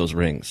without those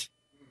rings.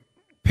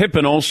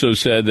 Pippen also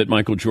said that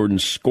Michael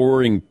Jordan's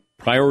scoring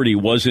priority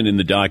wasn't in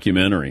the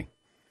documentary.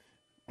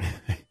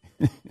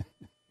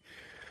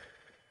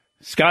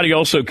 Scottie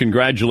also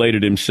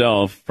congratulated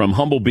himself from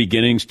humble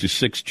beginnings to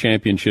 6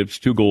 championships,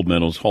 2 gold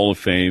medals, Hall of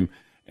Fame,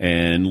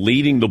 and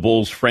leading the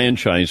Bulls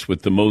franchise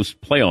with the most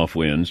playoff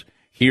wins.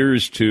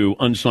 Here's to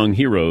unsung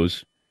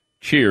heroes.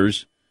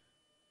 Cheers.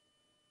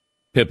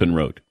 Pippen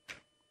wrote.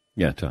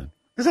 Yeah, Todd.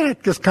 Isn't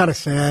it just kind of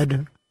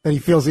sad that he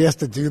feels he has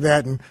to do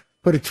that and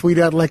put a tweet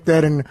out like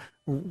that and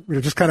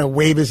just kind of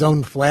wave his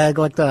own flag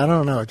like that? I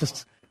don't know.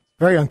 Just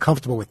very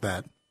uncomfortable with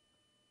that.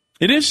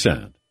 It is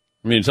sad.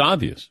 I mean, it's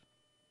obvious.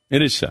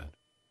 It is sad.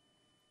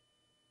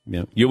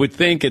 You would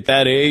think at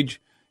that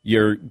age,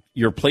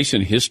 your place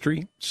in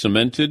history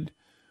cemented,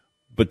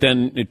 but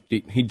then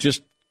he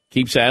just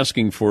keeps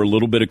asking for a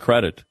little bit of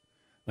credit,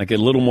 like a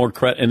little more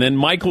credit. And then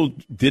Michael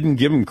didn't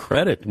give him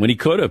credit when he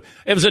could have.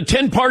 It was a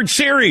 10-part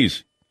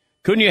series.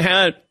 Couldn't you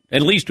have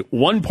at least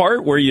one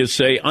part where you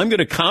say, I'm going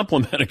to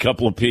compliment a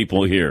couple of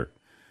people here?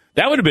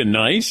 That would have been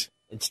nice.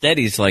 Instead,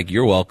 he's like,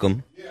 you're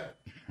welcome. Yeah.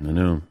 I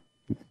know.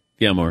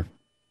 Yeah, Mark.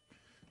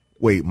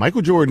 Wait,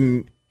 Michael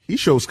Jordan, he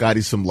showed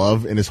Scottie some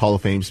love in his Hall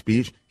of Fame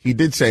speech. He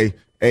did say,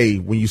 hey,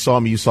 when you saw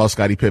me, you saw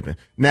Scottie Pippen.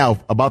 Now,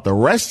 about the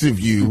rest of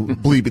you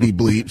bleepity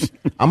bleeps,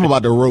 I'm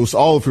about to roast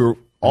all of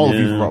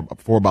you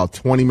for about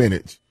 20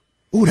 minutes.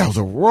 Ooh, that was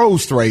a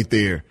roast right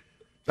there.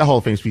 That Hall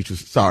of Fame speech was,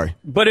 sorry.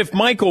 But if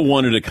Michael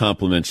wanted to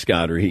compliment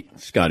Scottie,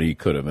 he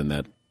could have in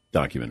that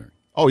documentary.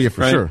 Oh, yeah,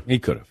 for sure. He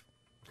could have.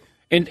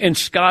 And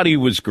Scottie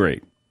was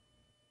great.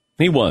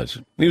 He was.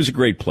 He was a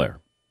great player.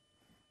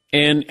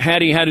 And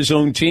had he had his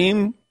own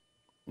team,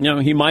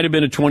 He might have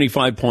been a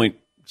 25-point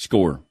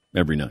scorer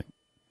every night.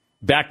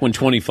 Back when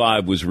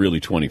 25 was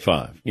really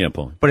 25. Yeah,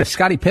 Paul. But if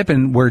Scottie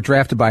Pippen were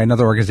drafted by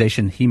another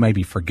organization, he might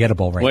be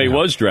forgettable right now. Well, he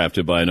was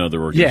drafted by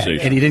another organization.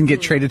 Yeah, and he didn't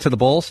get traded to the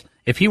Bulls.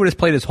 If he would have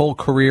played his whole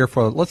career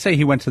for, let's say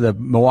he went to the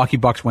Milwaukee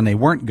Bucks when they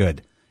weren't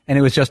good, and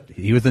it was just,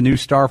 he was the new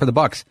star for the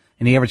Bucks,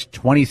 and he averaged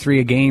 23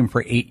 a game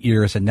for 8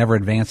 years and never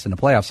advanced in the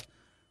playoffs,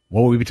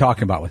 what would we be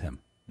talking about with him?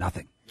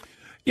 Nothing.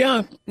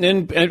 Yeah,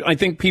 and I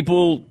think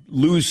people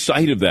lose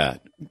sight of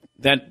that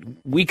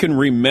we can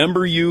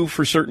remember you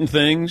for certain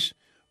things,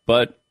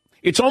 but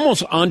it's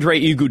almost Andre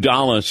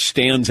Iguodala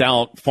stands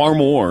out far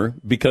more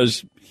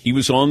because he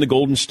was on the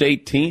Golden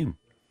State team,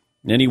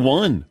 and he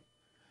won.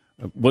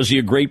 Was he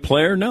a great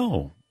player?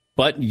 No,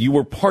 but you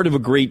were part of a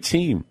great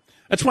team.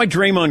 That's why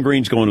Draymond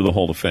Green's going to the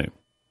Hall of Fame.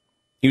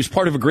 He was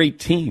part of a great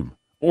team,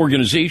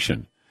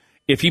 organization.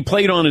 If he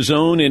played on his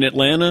own in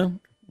Atlanta,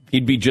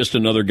 he'd be just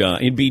another guy.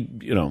 He'd be,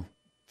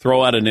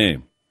 throw out a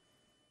name.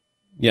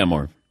 Yeah,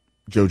 Marv.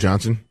 Joe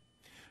Johnson?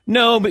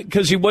 No,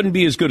 because he wouldn't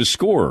be as good a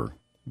scorer.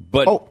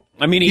 But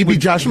he'd be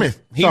Josh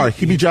Smith.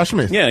 He'd be Josh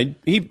Smith. Yeah,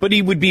 but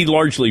he would be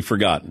largely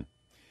forgotten.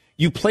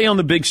 You play on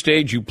the big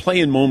stage. You play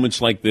in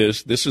moments like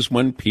this. This is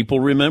when people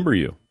remember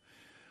you.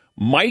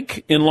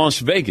 Mike in Las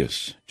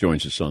Vegas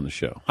joins us on the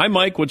show. Hi,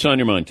 Mike. What's on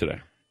your mind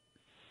today?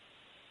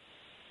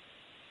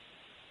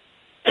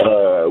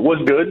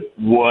 What's good,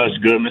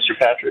 Mr.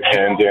 Patrick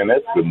and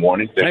Danette? Good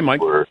morning. Thanks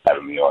for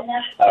having me on.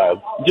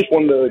 Just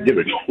wanted to give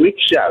a quick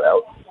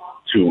shout-out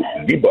to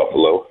the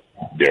Buffalo,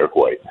 Derek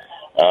White.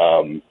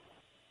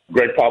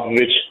 Greg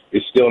Popovich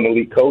is still an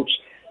elite coach,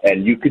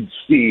 and you could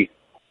see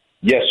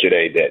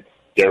yesterday that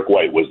Derek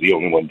White was the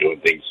only one doing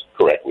things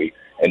correctly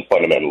and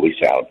fundamentally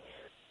sound.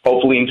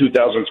 Hopefully in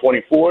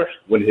 2024,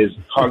 when his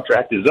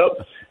contract is up,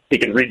 he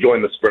can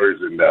rejoin the Spurs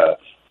and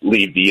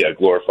leave the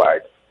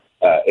glorified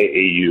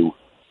AAU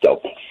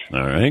Celtics.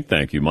 All right.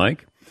 Thank you,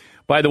 Mike.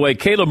 By the way,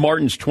 Caleb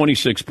Martin's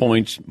 26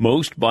 points,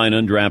 most by an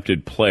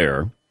undrafted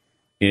player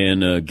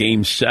in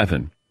Game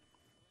 7.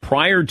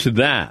 Prior to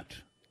that,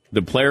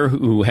 the player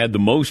who had the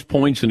most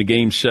points in a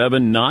Game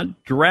 7,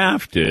 not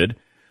drafted,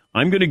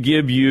 I'm going to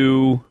give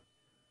you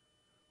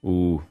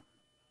the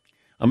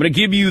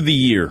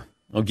year.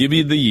 I'll give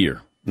you the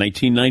year,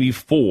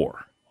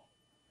 1994.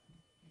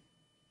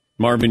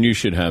 Marvin, you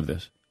should have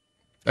this.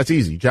 That's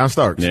easy. John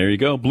Starks. There you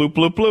go. Bloop,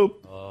 bloop, bloop.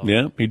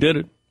 Yeah, he did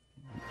it.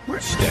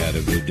 Stat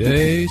of the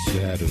day,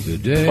 stat of the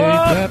day,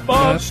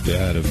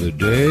 stat of the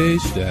day,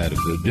 stat of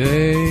the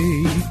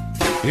day.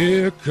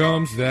 Here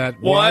comes that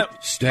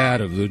what?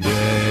 Stat of the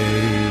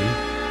day.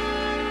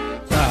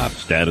 Stop.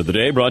 Stat of the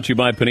day brought to you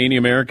by Panini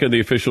America, the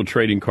official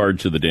trading card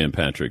to the Dan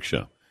Patrick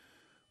Show.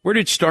 Where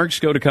did Starks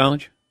go to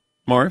college,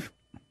 Marv?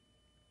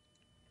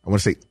 I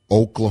want to say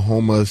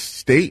Oklahoma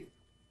State.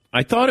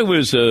 I thought it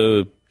was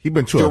he'd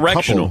been to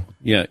directional. A couple.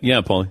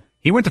 Yeah, Paulie.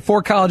 He went to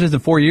 4 colleges in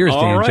 4 years,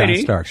 Dan John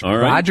Starks. All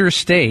right. Rogers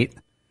State,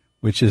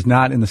 which is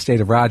not in the state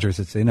of Rogers,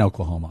 it's in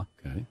Oklahoma.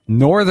 Okay.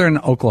 Northern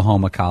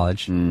Oklahoma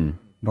College,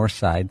 north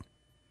side.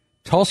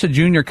 Tulsa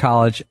Junior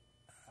College,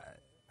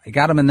 I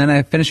got him, and then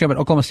I finished up at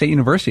Oklahoma State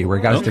University, where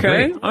he got his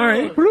degree. All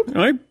right.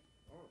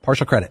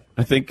 Partial credit.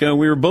 I think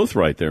we were both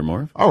right there,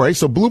 Marv. All right,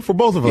 so bloop for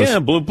both of us. Yeah,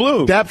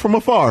 bloop. Dap from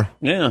afar.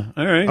 Yeah,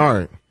 all right. All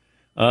right.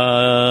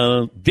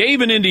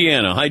 Dave in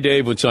Indiana. Hi,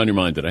 Dave. What's on your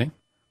mind today?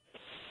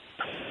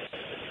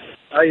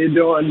 How you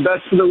doing?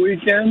 Best for the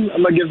weekend.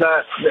 I'm going to give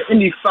that the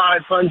Indy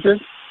 500.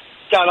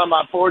 Got on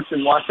my porch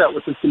and watch that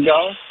with a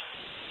cigar.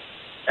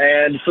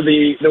 And for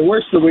the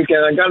worst of the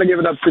weekend, I got to give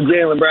it up to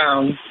Jaylen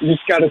Brown. You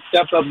just got to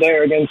step up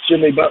there against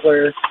Jimmy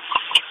Butler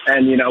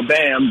and,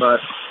 Bam. But,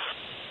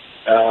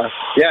 I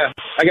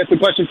guess the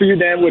question for you,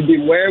 Dan, would be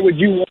where would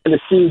you want to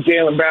see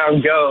Jaylen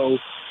Brown go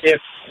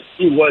if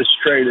he was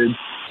traded?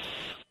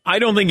 I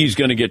don't think he's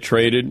going to get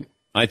traded.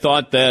 I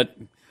thought that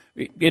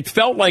it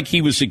felt like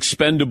he was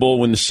expendable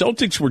when the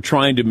Celtics were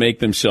trying to make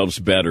themselves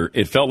better.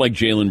 It felt like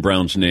Jaylen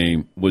Brown's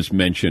name was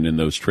mentioned in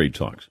those trade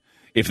talks.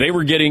 If they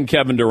were getting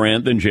Kevin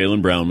Durant, then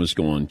Jaylen Brown was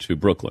going to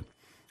Brooklyn.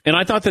 And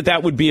I thought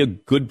that would be a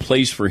good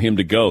place for him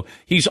to go.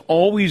 He's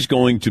always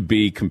going to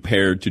be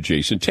compared to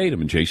Jason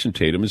Tatum, and Jason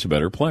Tatum is a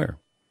better player.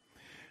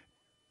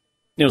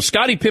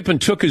 Scottie Pippen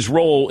took his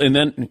role, and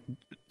then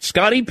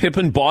Scottie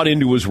Pippen bought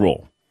into his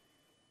role.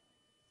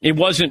 It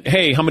wasn't,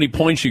 hey, how many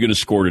points are you going to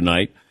score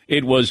tonight?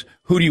 It was,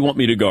 who do you want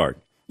me to guard?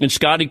 And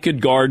Scottie could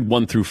guard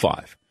 1 through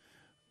 5.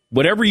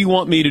 Whatever you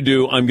want me to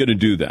do, I'm going to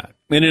do that.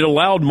 And it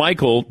allowed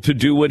Michael to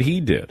do what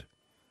he did.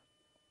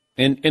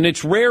 And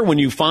it's rare when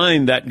you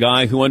find that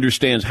guy who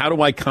understands, how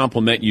do I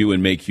compliment you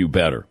and make you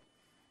better?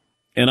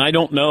 And I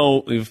don't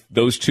know if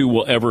those two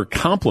will ever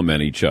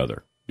complement each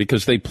other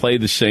because they play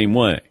the same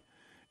way.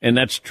 And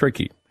that's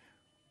tricky.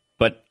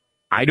 But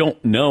I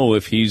don't know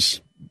if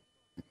if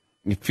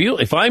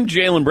I'm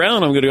Jaylen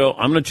Brown, I'm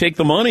going to take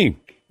the money.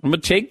 I'm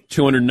going to take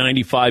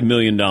 $295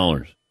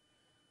 million.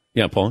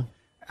 Yeah, Paul?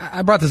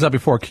 I brought this up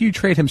before. Can you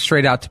trade him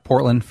straight out to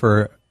Portland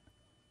for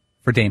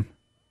Dame?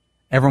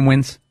 Everyone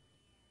wins.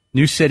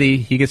 New city.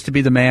 He gets to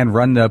be the man,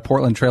 run the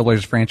Portland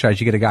Trailblazers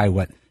franchise. You get a guy,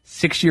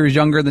 6 years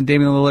younger than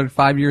Damian Lillard,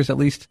 5 years at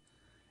least?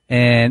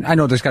 And I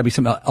know there's got to be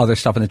some other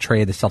stuff in the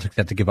trade. The Celtics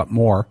have to give up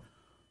more.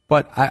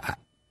 But I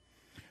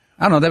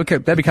don't know.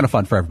 That'd be kind of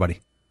fun for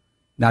everybody.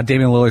 Now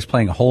Damian Lillard's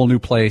playing a whole new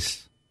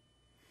place.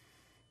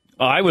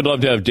 I would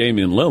love to have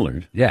Damian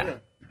Lillard. Yeah.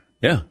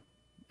 Yeah.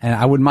 And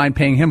I wouldn't mind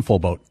paying him full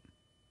boat.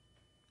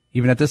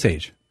 Even at this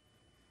age.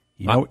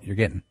 You know what you're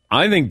getting.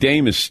 I think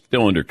Dame is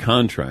still under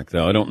contract,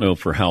 though. I don't know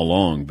for how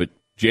long. But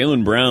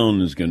Jaylen Brown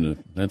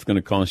that's going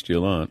to cost you a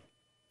lot.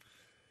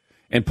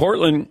 And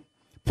Portland,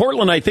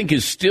 I think,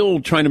 is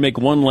still trying to make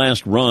one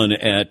last run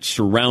at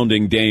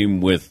surrounding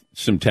Dame with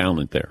some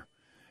talent there.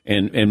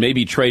 And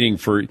maybe trading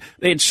for –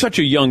 they had such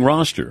a young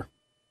roster.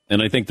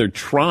 And I think they're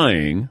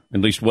trying, at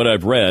least what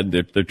I've read,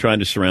 they're trying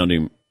to surround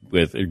him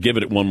with – or give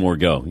it one more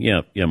go.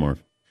 Yeah,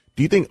 Marv.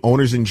 Do you think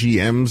owners and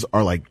GMs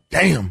are like,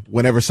 damn,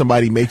 whenever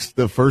somebody makes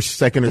the first,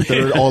 second, or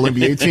third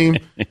All-NBA team,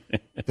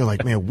 they're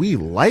like, man, we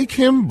like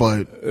him,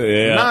 but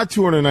not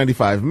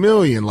 $295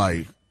 million.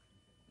 Like,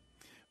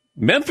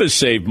 Memphis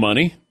saved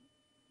money.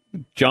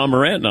 John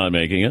Morant not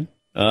making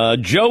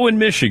it. Joe in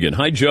Michigan.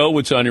 Hi, Joe.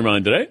 What's on your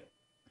mind today?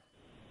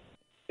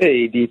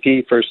 Hey,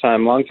 DP. First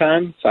time, long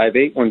time.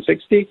 5'8",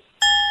 160.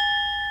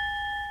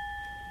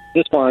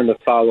 Just wanted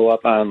to follow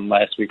up on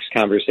last week's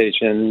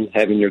conversation,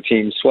 having your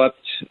team swept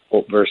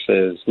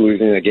versus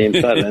losing a Game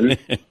 7.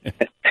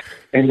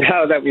 And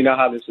now that we know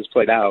how this has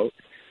played out,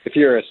 if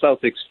you're a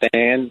Celtics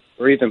fan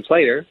or even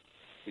player,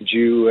 would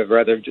you have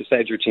rather just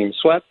had your team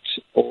swept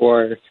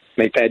or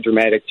make that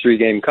dramatic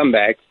 3-game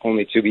comeback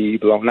only to be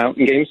blown out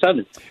in Game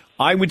 7?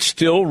 I would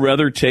still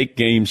rather take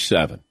Game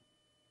 7.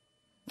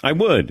 I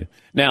would.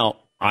 Now,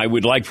 I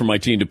would like for my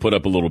team to put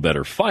up a little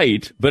better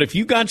fight, but if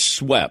you got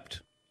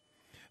swept,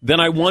 then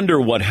I wonder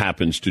what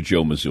happens to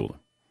Joe Mazzulla.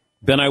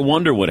 Then I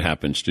wonder what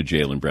happens to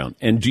Jaylen Brown.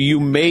 And do you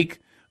make,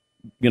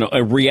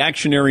 a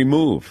reactionary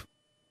move?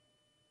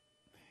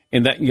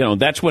 And that,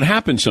 that's what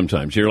happens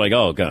sometimes. You're like,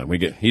 oh, God,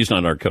 he's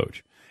not our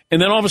coach.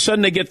 And then all of a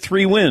sudden they get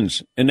 3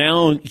 wins, and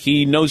now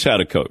he knows how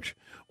to coach.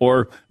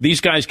 Or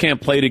these guys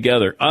can't play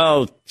together.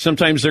 Oh,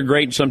 sometimes they're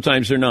great,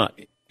 sometimes they're not.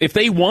 If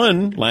they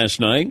won last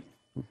night,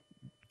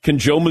 can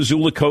Joe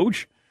Mazzulla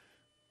coach?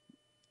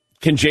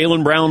 Can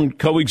Jaylen Brown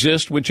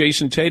coexist with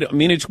Jason Tatum? I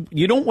mean,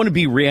 you don't want to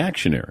be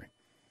reactionary.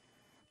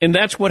 And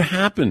that's what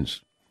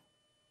happens.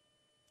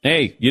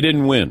 Hey, you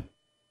didn't win.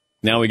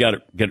 Now we got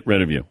to get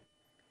rid of you.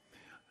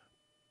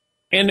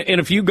 And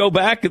if you go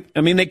back,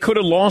 I mean, they could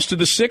have lost to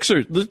the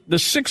Sixers. The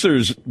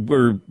Sixers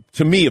were,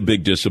 to me, a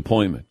big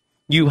disappointment.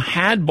 You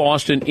had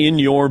Boston in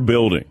your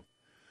building.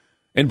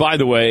 And by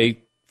the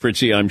way,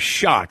 Fritzy, I'm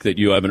shocked that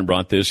you haven't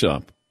brought this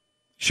up.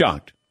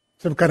 Shocked.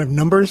 Some kind of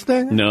numbers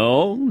thing?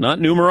 No, not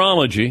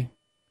numerology.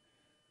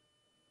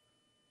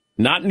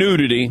 Not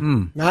nudity.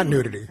 Not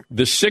nudity.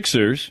 The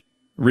Sixers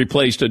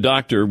replaced a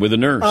doctor with a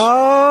nurse.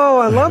 Oh,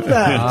 I love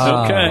that.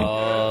 Okay.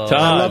 Todd.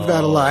 I love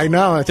that a lot. I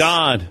know.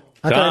 Todd.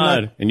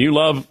 And you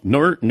love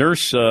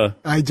nurse.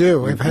 I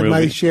do. I've had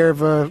my share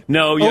of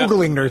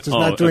ogling nurses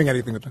not doing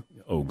anything with them.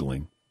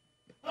 Ogling.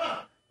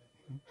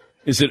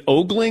 Is it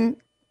ogling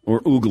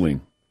or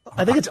oogling?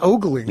 I think it's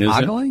ogling.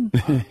 Ogling?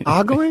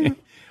 Ogling?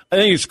 I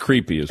think it's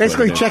creepy.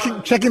 Basically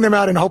checking them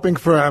out and hoping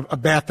for a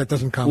bath that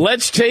doesn't come.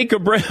 Let's take a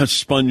break. A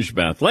sponge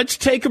bath. Let's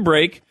take a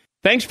break.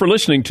 Thanks for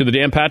listening to the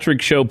Dan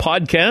Patrick Show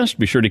podcast.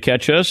 Be sure to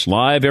catch us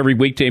live every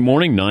weekday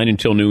morning, 9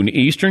 until noon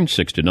Eastern,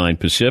 6 to 9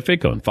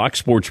 Pacific on Fox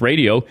Sports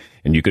Radio.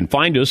 And you can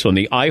find us on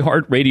the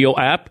iHeartRadio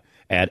app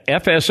at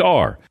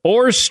FSR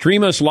or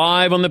stream us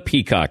live on the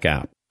Peacock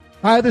app.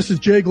 Hi, this is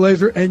Jay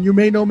Glazer, and you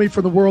may know me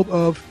from the world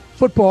of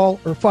football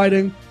or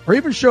fighting or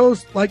even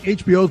shows like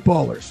HBO's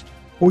Ballers.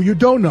 What you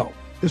don't know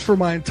is for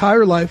my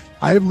entire life,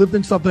 I have lived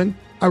in something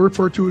I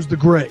refer to as the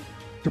gray.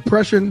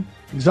 Depression,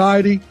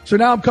 anxiety. So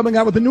now I'm coming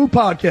out with a new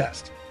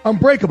podcast,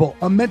 Unbreakable,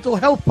 a mental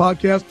health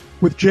podcast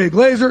with Jay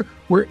Glazer,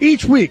 where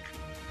each week,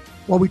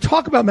 while we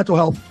talk about mental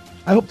health,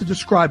 I hope to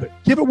describe it,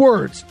 give it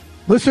words.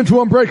 Listen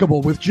to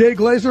Unbreakable with Jay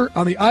Glazer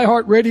on the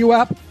iHeartRadio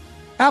app,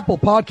 Apple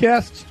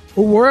Podcasts,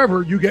 or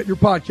wherever you get your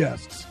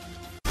podcasts.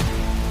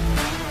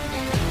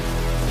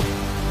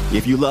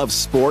 If you love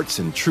sports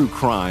and true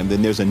crime,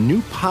 then there's a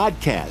new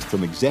podcast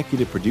from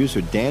executive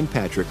producer Dan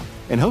Patrick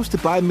and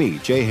hosted by me,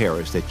 Jay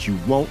Harris, that you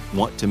won't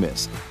want to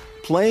miss.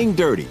 Playing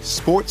Dirty: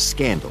 Sports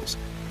Scandals.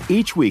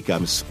 Each week,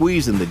 I'm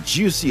squeezing the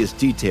juiciest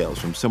details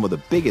from some of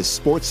the biggest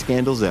sports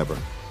scandals ever.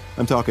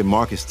 I'm talking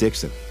Marcus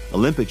Dixon,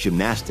 Olympic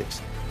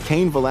gymnastics,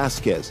 Cain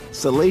Velasquez,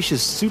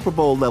 salacious Super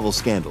Bowl-level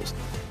scandals.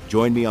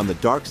 Join me on the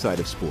dark side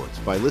of sports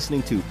by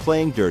listening to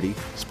Playing Dirty: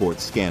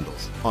 Sports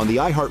Scandals on the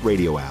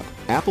iHeartRadio app,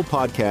 Apple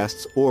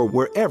Podcasts, or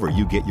wherever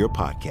you get your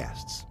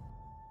podcasts.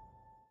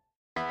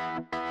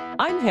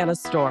 I'm Hannah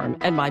Storm,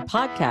 and my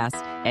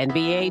podcast,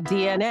 NBA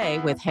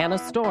DNA with Hannah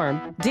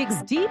Storm, digs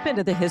deep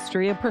into the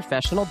history of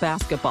professional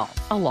basketball,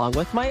 along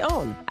with my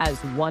own, as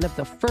one of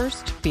the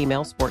first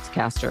female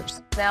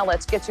sportscasters. Now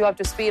let's get you up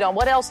to speed on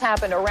what else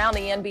happened around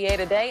the NBA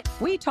today.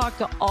 We talked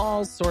to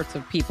all sorts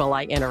of people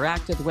I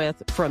interacted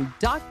with, from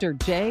Dr.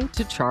 J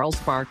to Charles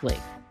Barkley,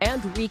 and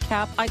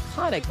recap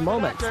iconic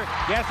moments.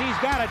 Yes, he's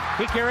got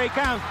it. Here he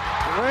comes.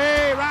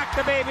 We rock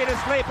the baby to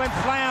sleep and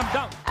slam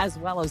dunk. As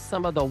well as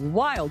some of the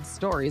wild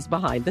stories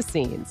behind the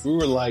scenes. We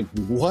were like,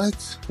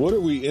 what? What are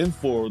we in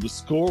for? The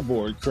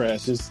scoreboard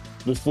crashes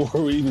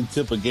before we even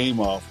tip a game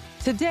off.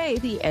 Today,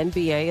 the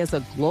NBA is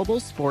a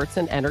global sports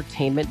and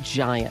entertainment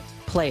giant.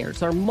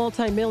 Players are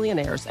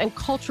multimillionaires and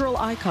cultural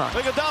icons.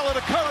 Iguodala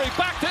to Curry,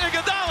 back to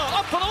Iguodala,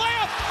 up for the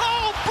layup.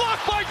 Oh,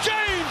 blocked by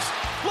James.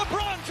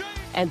 LeBron James.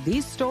 And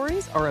these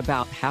stories are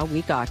about how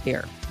we got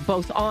here,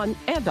 both on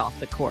and off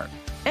the court.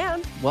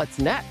 And what's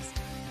next?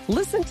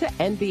 Listen to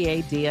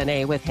NBA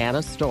DNA with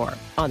Hannah Storm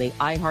on the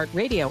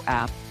iHeartRadio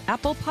app,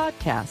 Apple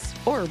Podcasts,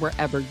 or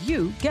wherever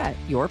you get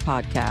your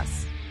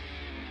podcasts.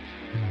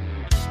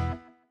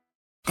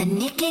 The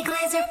Nikki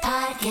Glazer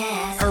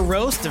Podcast. Her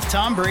roast of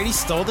Tom Brady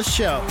stole the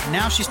show.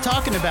 Now she's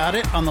talking about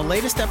it on the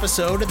latest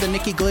episode of the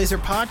Nikki Glazer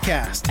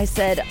Podcast. I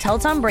said, tell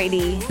Tom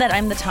Brady that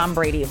I'm the Tom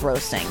Brady of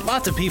roasting.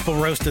 Lots of people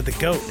roasted the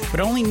GOAT, but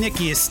only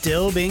Nikki is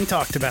still being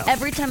talked about.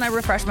 Every time I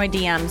refresh my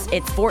DMs,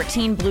 it's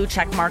 14 blue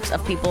check marks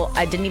of people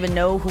I didn't even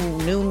know who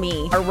knew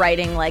me are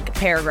writing like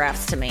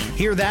paragraphs to me.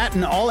 Hear that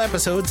in all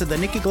episodes of the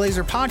Nikki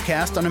Glazer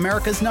Podcast on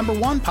America's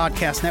 #1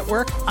 podcast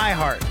network,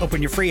 iHeart.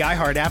 Open your free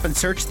iHeart app and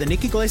search the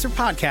Nikki Glazer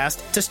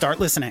Podcast to start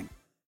listening.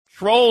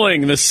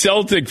 Trolling the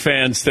Celtic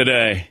fans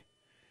today.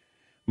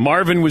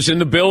 Marvin was in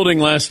the building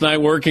last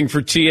night working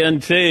for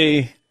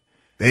TNT.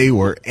 They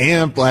were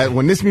amped.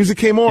 When this music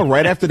came on,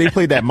 right after they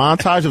played that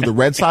montage of the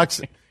Red Sox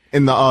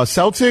and the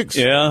Celtics.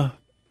 Yeah.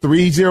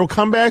 3-0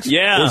 comebacks.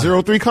 Yeah. Or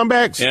 0-3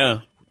 comebacks.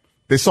 Yeah.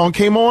 This song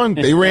came on.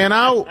 They ran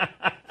out.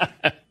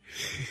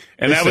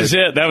 And that was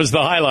it. That was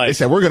the highlight. They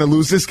said, we're going to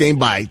lose this game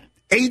by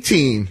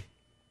 18.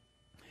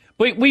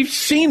 Wait, we've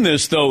seen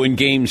this, though, in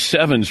Game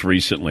 7s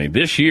recently,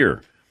 this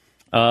year.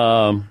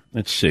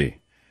 Let's see.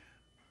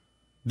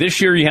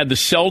 This year you had the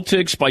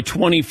Celtics by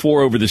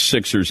 24 over the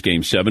Sixers,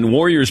 Game 7.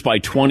 Warriors by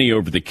 20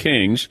 over the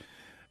Kings.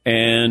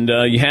 And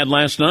you had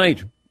last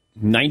night,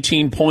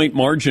 19-point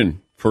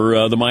margin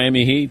for the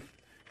Miami Heat.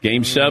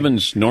 Game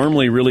 7's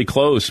normally really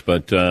close,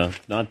 but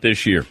not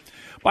this year.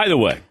 By the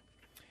way,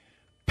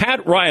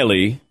 Pat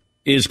Riley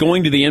is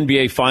going to the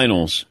NBA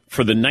Finals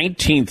for the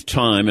 19th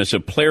time as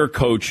a player,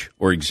 coach,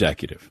 or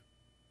executive.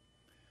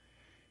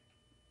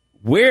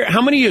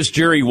 How many has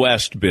Jerry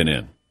West been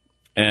in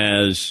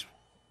as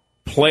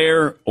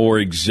player or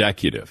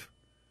executive?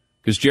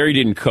 Because Jerry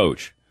didn't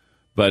coach.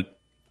 But,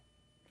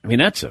 I mean,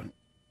 that's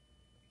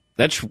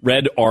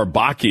Red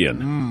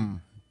Arbachian.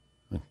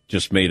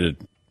 Just made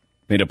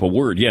up a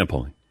word. Yeah,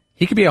 Paulie.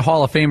 He could be a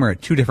Hall of Famer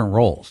at two different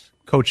roles,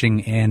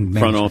 coaching and management.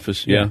 Front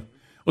office, yeah.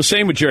 Well,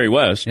 same with Jerry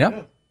West.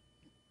 Yep.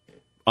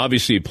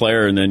 Obviously a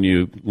player, and then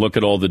you look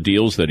at all the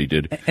deals that he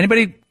did.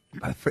 Anybody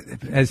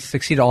has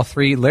succeeded all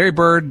three? Larry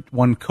Bird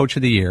won Coach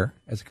of the Year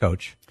as a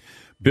coach.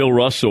 Bill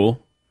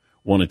Russell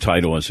won a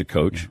title as a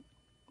coach.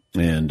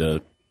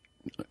 And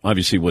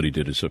obviously what he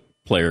did as a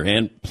player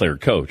and player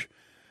coach.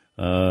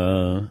 I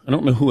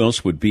don't know who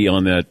else would be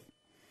on that.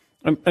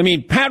 I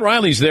mean, Pat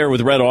Riley's there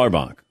with Red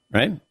Auerbach,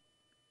 right?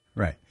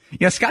 Right.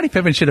 Yeah, Scottie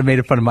Pippen should have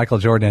made fun of Michael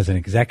Jordan as an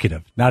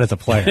executive, not as a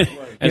player.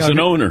 As an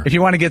owner. If you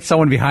want to get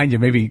someone behind you,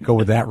 maybe go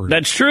with that route.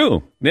 That's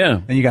true.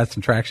 Yeah. Then you got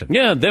some traction.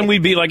 Yeah, then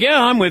we'd be like,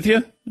 yeah, I'm with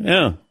you.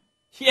 Yeah.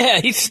 Yeah,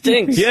 he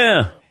stinks.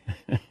 Yeah.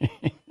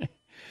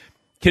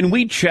 Can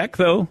we check,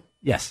 though?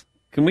 Yes.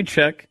 Can we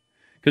check?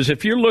 Because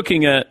if you're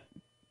looking at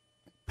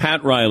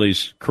Pat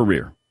Riley's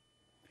career,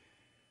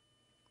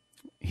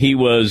 he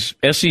was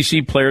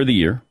SEC Player of the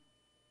Year,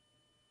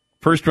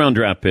 first-round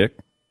draft pick,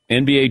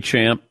 NBA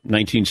champ,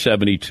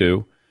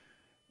 1972.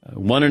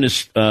 Won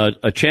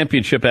a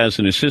championship as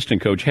an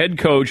assistant coach. Head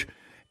coach,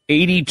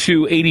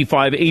 82,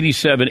 85,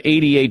 87,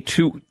 88,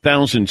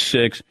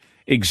 2006.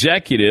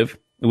 Executive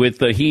with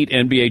the Heat,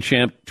 NBA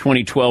champ,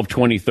 2012,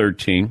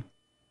 2013.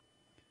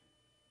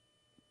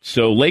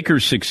 So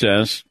Lakers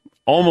success,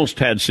 almost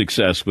had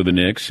success with the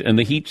Knicks, and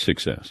the Heat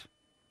success.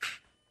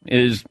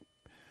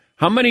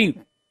 How many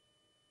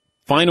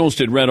finals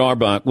did Red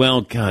Auerbach?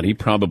 Well, God, he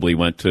probably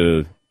went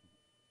to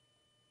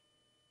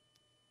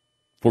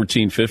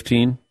 14,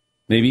 15,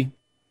 maybe.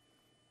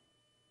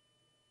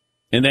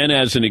 And then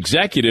as an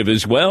executive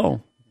as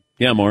well.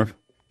 Yeah, Marv.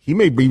 He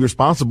may be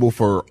responsible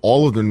for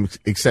all of them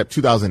except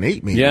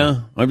 2008, maybe.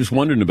 Yeah, I was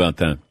wondering about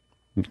that.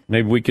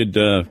 Maybe we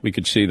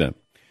could see that.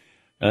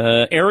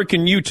 Eric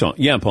in Utah.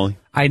 Yeah, Paulie.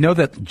 I know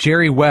that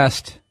Jerry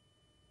West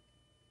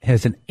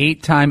has an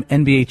 8-time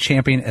NBA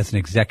champion as an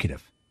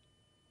executive.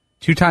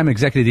 2-time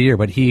executive of the year,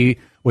 but he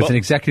was an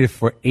executive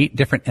for 8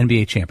 different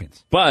NBA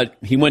champions. But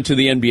he went to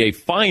the NBA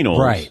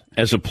Finals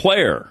as a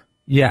player.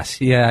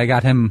 Yes. Yeah, I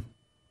got him.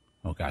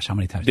 Oh, gosh, how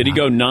many times? Did he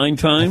go 9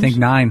 times? I think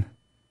 9.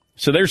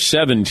 So there's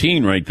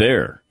 17 right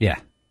there. Yeah.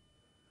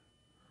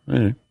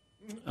 Right.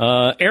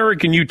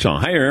 Eric in Utah.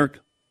 Hi, Eric.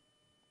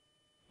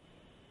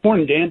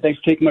 Morning, Dan. Thanks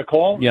for taking my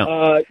call.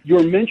 Yeah.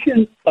 Your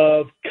mention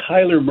of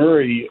Kyler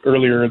Murray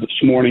earlier this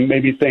morning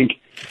made me think,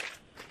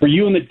 for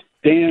you and the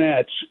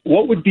Danettes,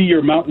 what would be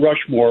your Mount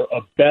Rushmore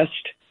of best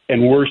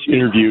and worst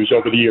interviews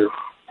over the year?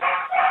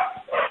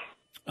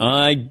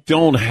 I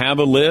don't have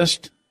a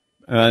list.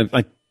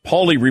 I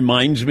Paulie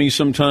reminds me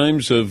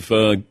sometimes of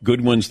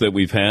good ones that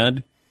we've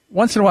had.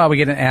 Once in a while, we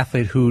get an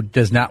athlete who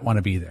does not want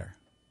to be there.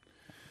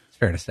 It's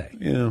fair to say.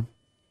 Yeah.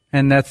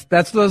 And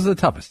those are the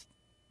toughest.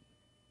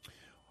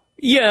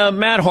 Yeah,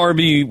 Matt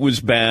Harvey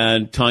was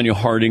bad. Tanya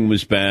Harding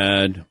was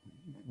bad.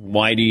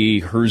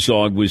 Whitey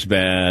Herzog was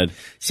bad.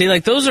 See,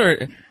 like those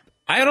are,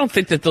 I don't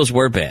think that those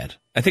were bad.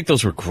 I think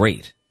those were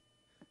great.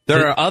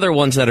 There are other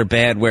ones that are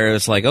bad where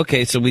it's like,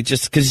 okay, so we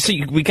just, because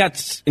we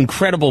got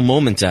incredible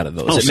moments out of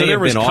those. Oh, it so there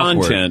was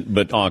content, awkward.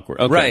 but awkward.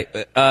 Okay.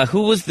 Right.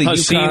 Who was the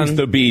Hashim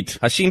Thabit?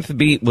 Hashim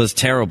Thabit was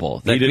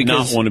terrible. He did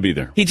not want to be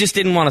there. He just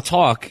didn't want to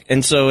talk.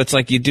 And so it's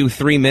like you do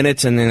 3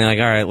 minutes and then you're like,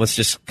 all right, let's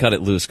just cut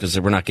it loose because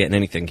we're not getting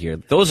anything here.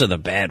 Those are the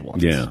bad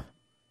ones. Yeah.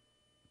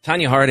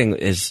 Tanya Harding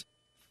is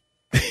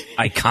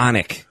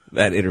iconic.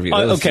 That interview.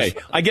 Okay,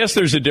 I guess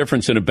there's a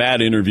difference in a bad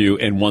interview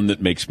and one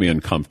that makes me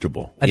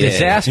uncomfortable. A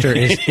disaster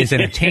is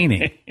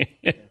entertaining.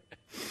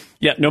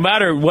 Yeah, no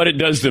matter what it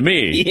does to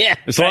me. Yeah,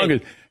 as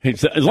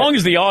long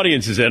as the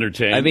audience is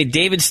entertained. I mean,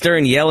 David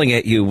Stern yelling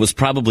at you was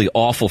probably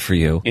awful for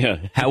you.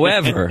 Yeah.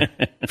 However,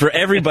 for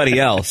everybody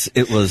else,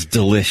 it was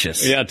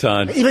delicious. Yeah,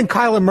 Todd. Even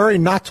Kyler Murray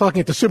not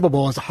talking at the Super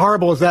Bowl, as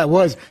horrible as that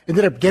was,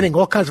 ended up getting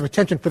all kinds of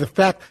attention for the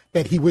fact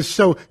that he was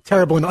so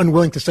terrible and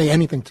unwilling to say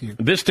anything to you.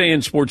 This day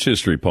in sports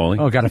history, Paulie.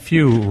 Oh, got a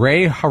few.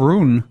 Ray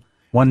Haroun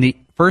won the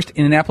first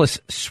Indianapolis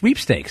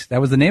sweepstakes.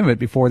 That was the name of it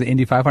before the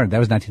Indy 500. That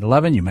was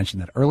 1911. You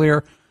mentioned that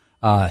earlier.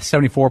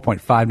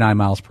 74.59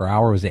 miles per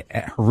hour was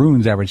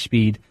Haroun's average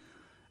speed.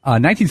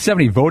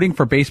 1970, voting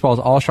for baseball's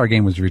All-Star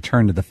Game was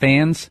returned to the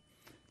fans.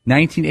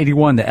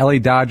 1981, the LA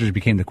Dodgers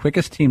became the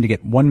quickest team to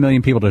get 1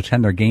 million people to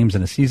attend their games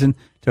in a season.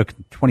 Took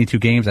 22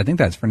 games. I think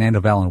that's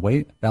Fernando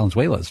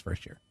Valenzuela's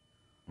first year.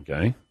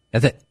 Okay.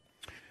 That's it.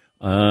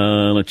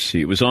 Let's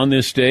see. It was on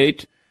this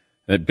date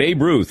that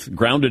Babe Ruth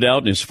grounded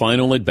out in his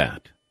final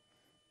at-bat.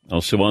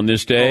 Also on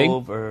this day,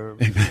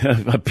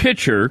 a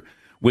pitcher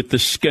with the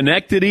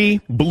Schenectady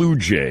Blue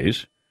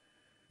Jays,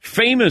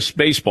 famous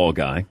baseball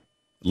guy,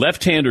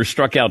 left-hander,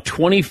 struck out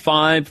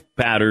 25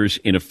 batters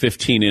in a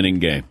 15-inning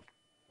game.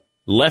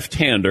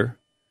 Left-hander,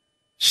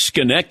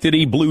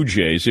 Schenectady Blue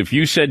Jays. If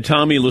you said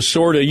Tommy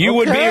Lasorda, you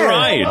would be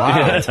right.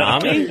 Wow,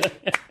 Tommy.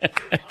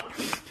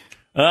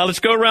 Let's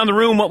go around the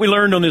room what we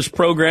learned on this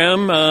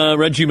program.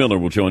 Reggie Miller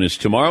will join us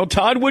tomorrow.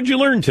 Todd, what'd you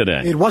learn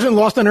today? It wasn't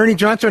lost on Ernie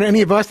Johnson or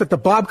any of us that the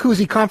Bob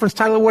Cousy Conference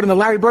Title Award and the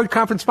Larry Bird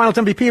Conference Finals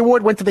MVP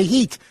Award went to the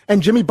Heat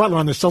and Jimmy Butler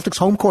on the Celtics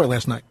home court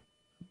last night.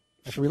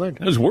 That's what we learned.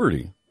 That was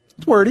wordy.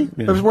 It's wordy.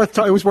 Yeah.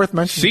 It was worth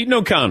mentioning. Seton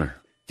O'Connor.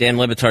 Dan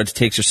Le Batard's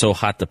takes are so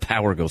hot the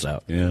power goes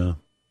out. Yeah.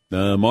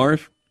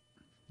 Marv?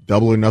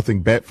 Double or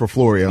nothing bet for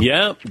Florio.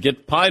 Yeah,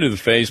 get pie to the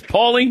face.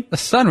 Paulie? The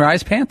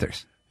Sunrise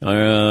Panthers.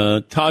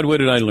 Todd, what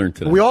did I learn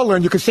today? We all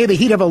learned you could say the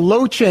Heat have a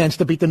low chance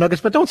to beat the Nuggets,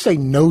 but don't say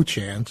no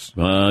chance.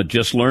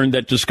 Just learned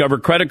that Discover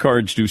credit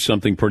cards do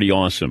something pretty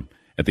awesome.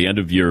 At the end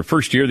of your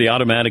first year, they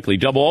automatically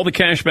double all the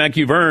cash back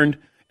you've earned.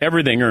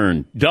 Everything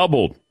earned.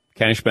 Doubled.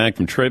 Cash back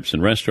from trips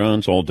and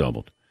restaurants, all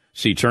doubled.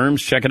 See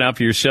terms. Check it out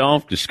for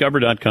yourself.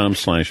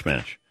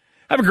 Discover.com/match.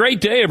 Have a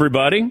great day,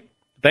 everybody.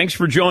 Thanks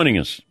for joining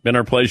us. Been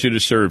our pleasure to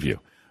serve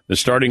you. The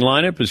starting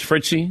lineup is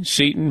Fritzy,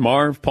 Seton,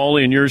 Marv,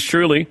 Paulie, and yours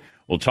truly.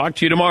 We'll talk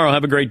to you tomorrow.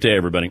 Have a great day,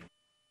 everybody.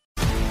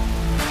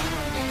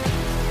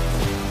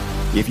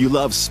 If you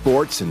love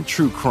sports and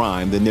true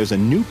crime, then there's a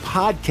new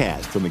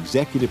podcast from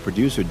executive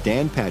producer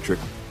Dan Patrick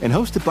and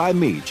hosted by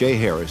me, Jay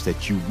Harris,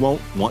 that you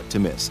won't want to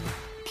miss.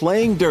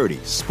 Playing Dirty: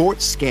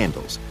 Sports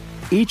Scandals.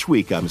 Each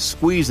week, I'm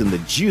squeezing the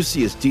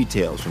juiciest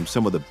details from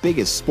some of the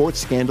biggest sports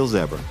scandals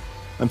ever.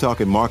 I'm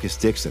talking Marcus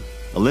Dixon,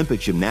 Olympic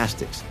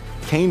gymnastics,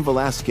 Cain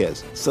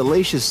Velasquez,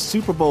 salacious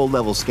Super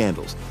Bowl-level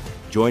scandals.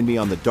 Join me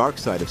on the dark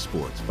side of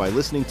sports by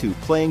listening to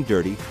Playing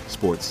Dirty: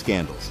 Sports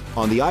Scandals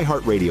on the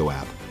iHeartRadio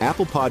app,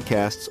 Apple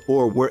Podcasts,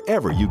 or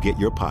wherever you get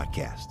your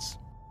podcasts.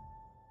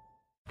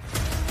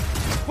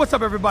 What's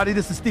up, everybody?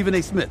 This is Stephen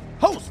A. Smith,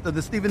 host of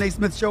the Stephen A.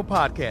 Smith Show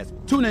podcast.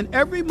 Tune in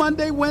every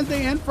Monday,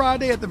 Wednesday, and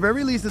Friday at the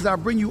very least as I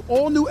bring you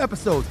all new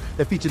episodes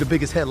that feature the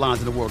biggest headlines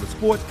in the world of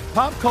sports,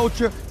 pop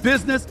culture,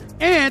 business,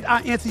 and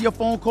I answer your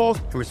phone calls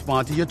and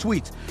respond to your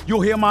tweets.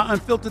 You'll hear my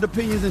unfiltered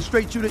opinions and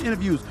straight-shooter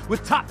interviews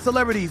with top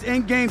celebrities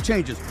and game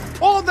changers.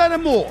 All that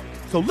and more.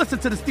 So listen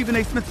to the Stephen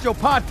A. Smith Show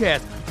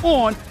podcast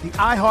on the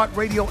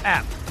iHeartRadio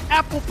app,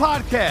 Apple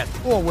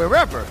Podcasts, or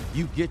wherever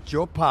you get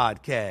your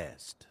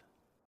podcast.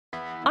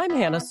 I'm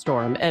Hannah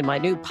Storm, and my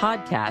new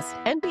podcast,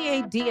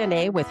 NBA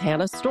DNA with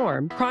Hannah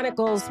Storm,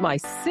 chronicles my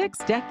 6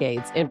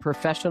 decades in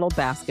professional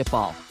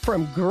basketball.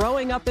 From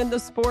growing up in the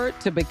sport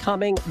to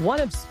becoming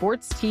one of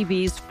sports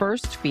TV's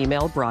first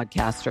female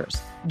broadcasters.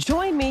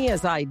 Join me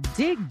as I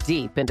dig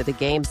deep into the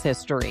game's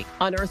history,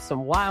 unearth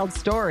some wild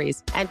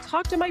stories, and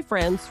talk to my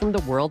friends from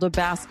the world of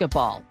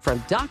basketball,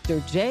 from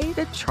Dr. J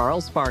to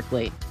Charles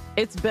Barkley.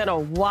 It's been a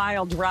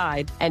wild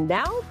ride, and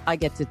now I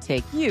get to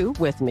take you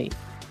with me.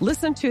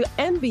 Listen to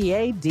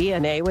NBA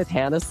DNA with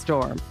Hannah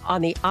Storm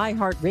on the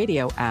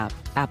iHeartRadio app,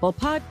 Apple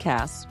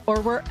Podcasts, or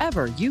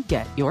wherever you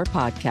get your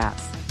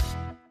podcasts.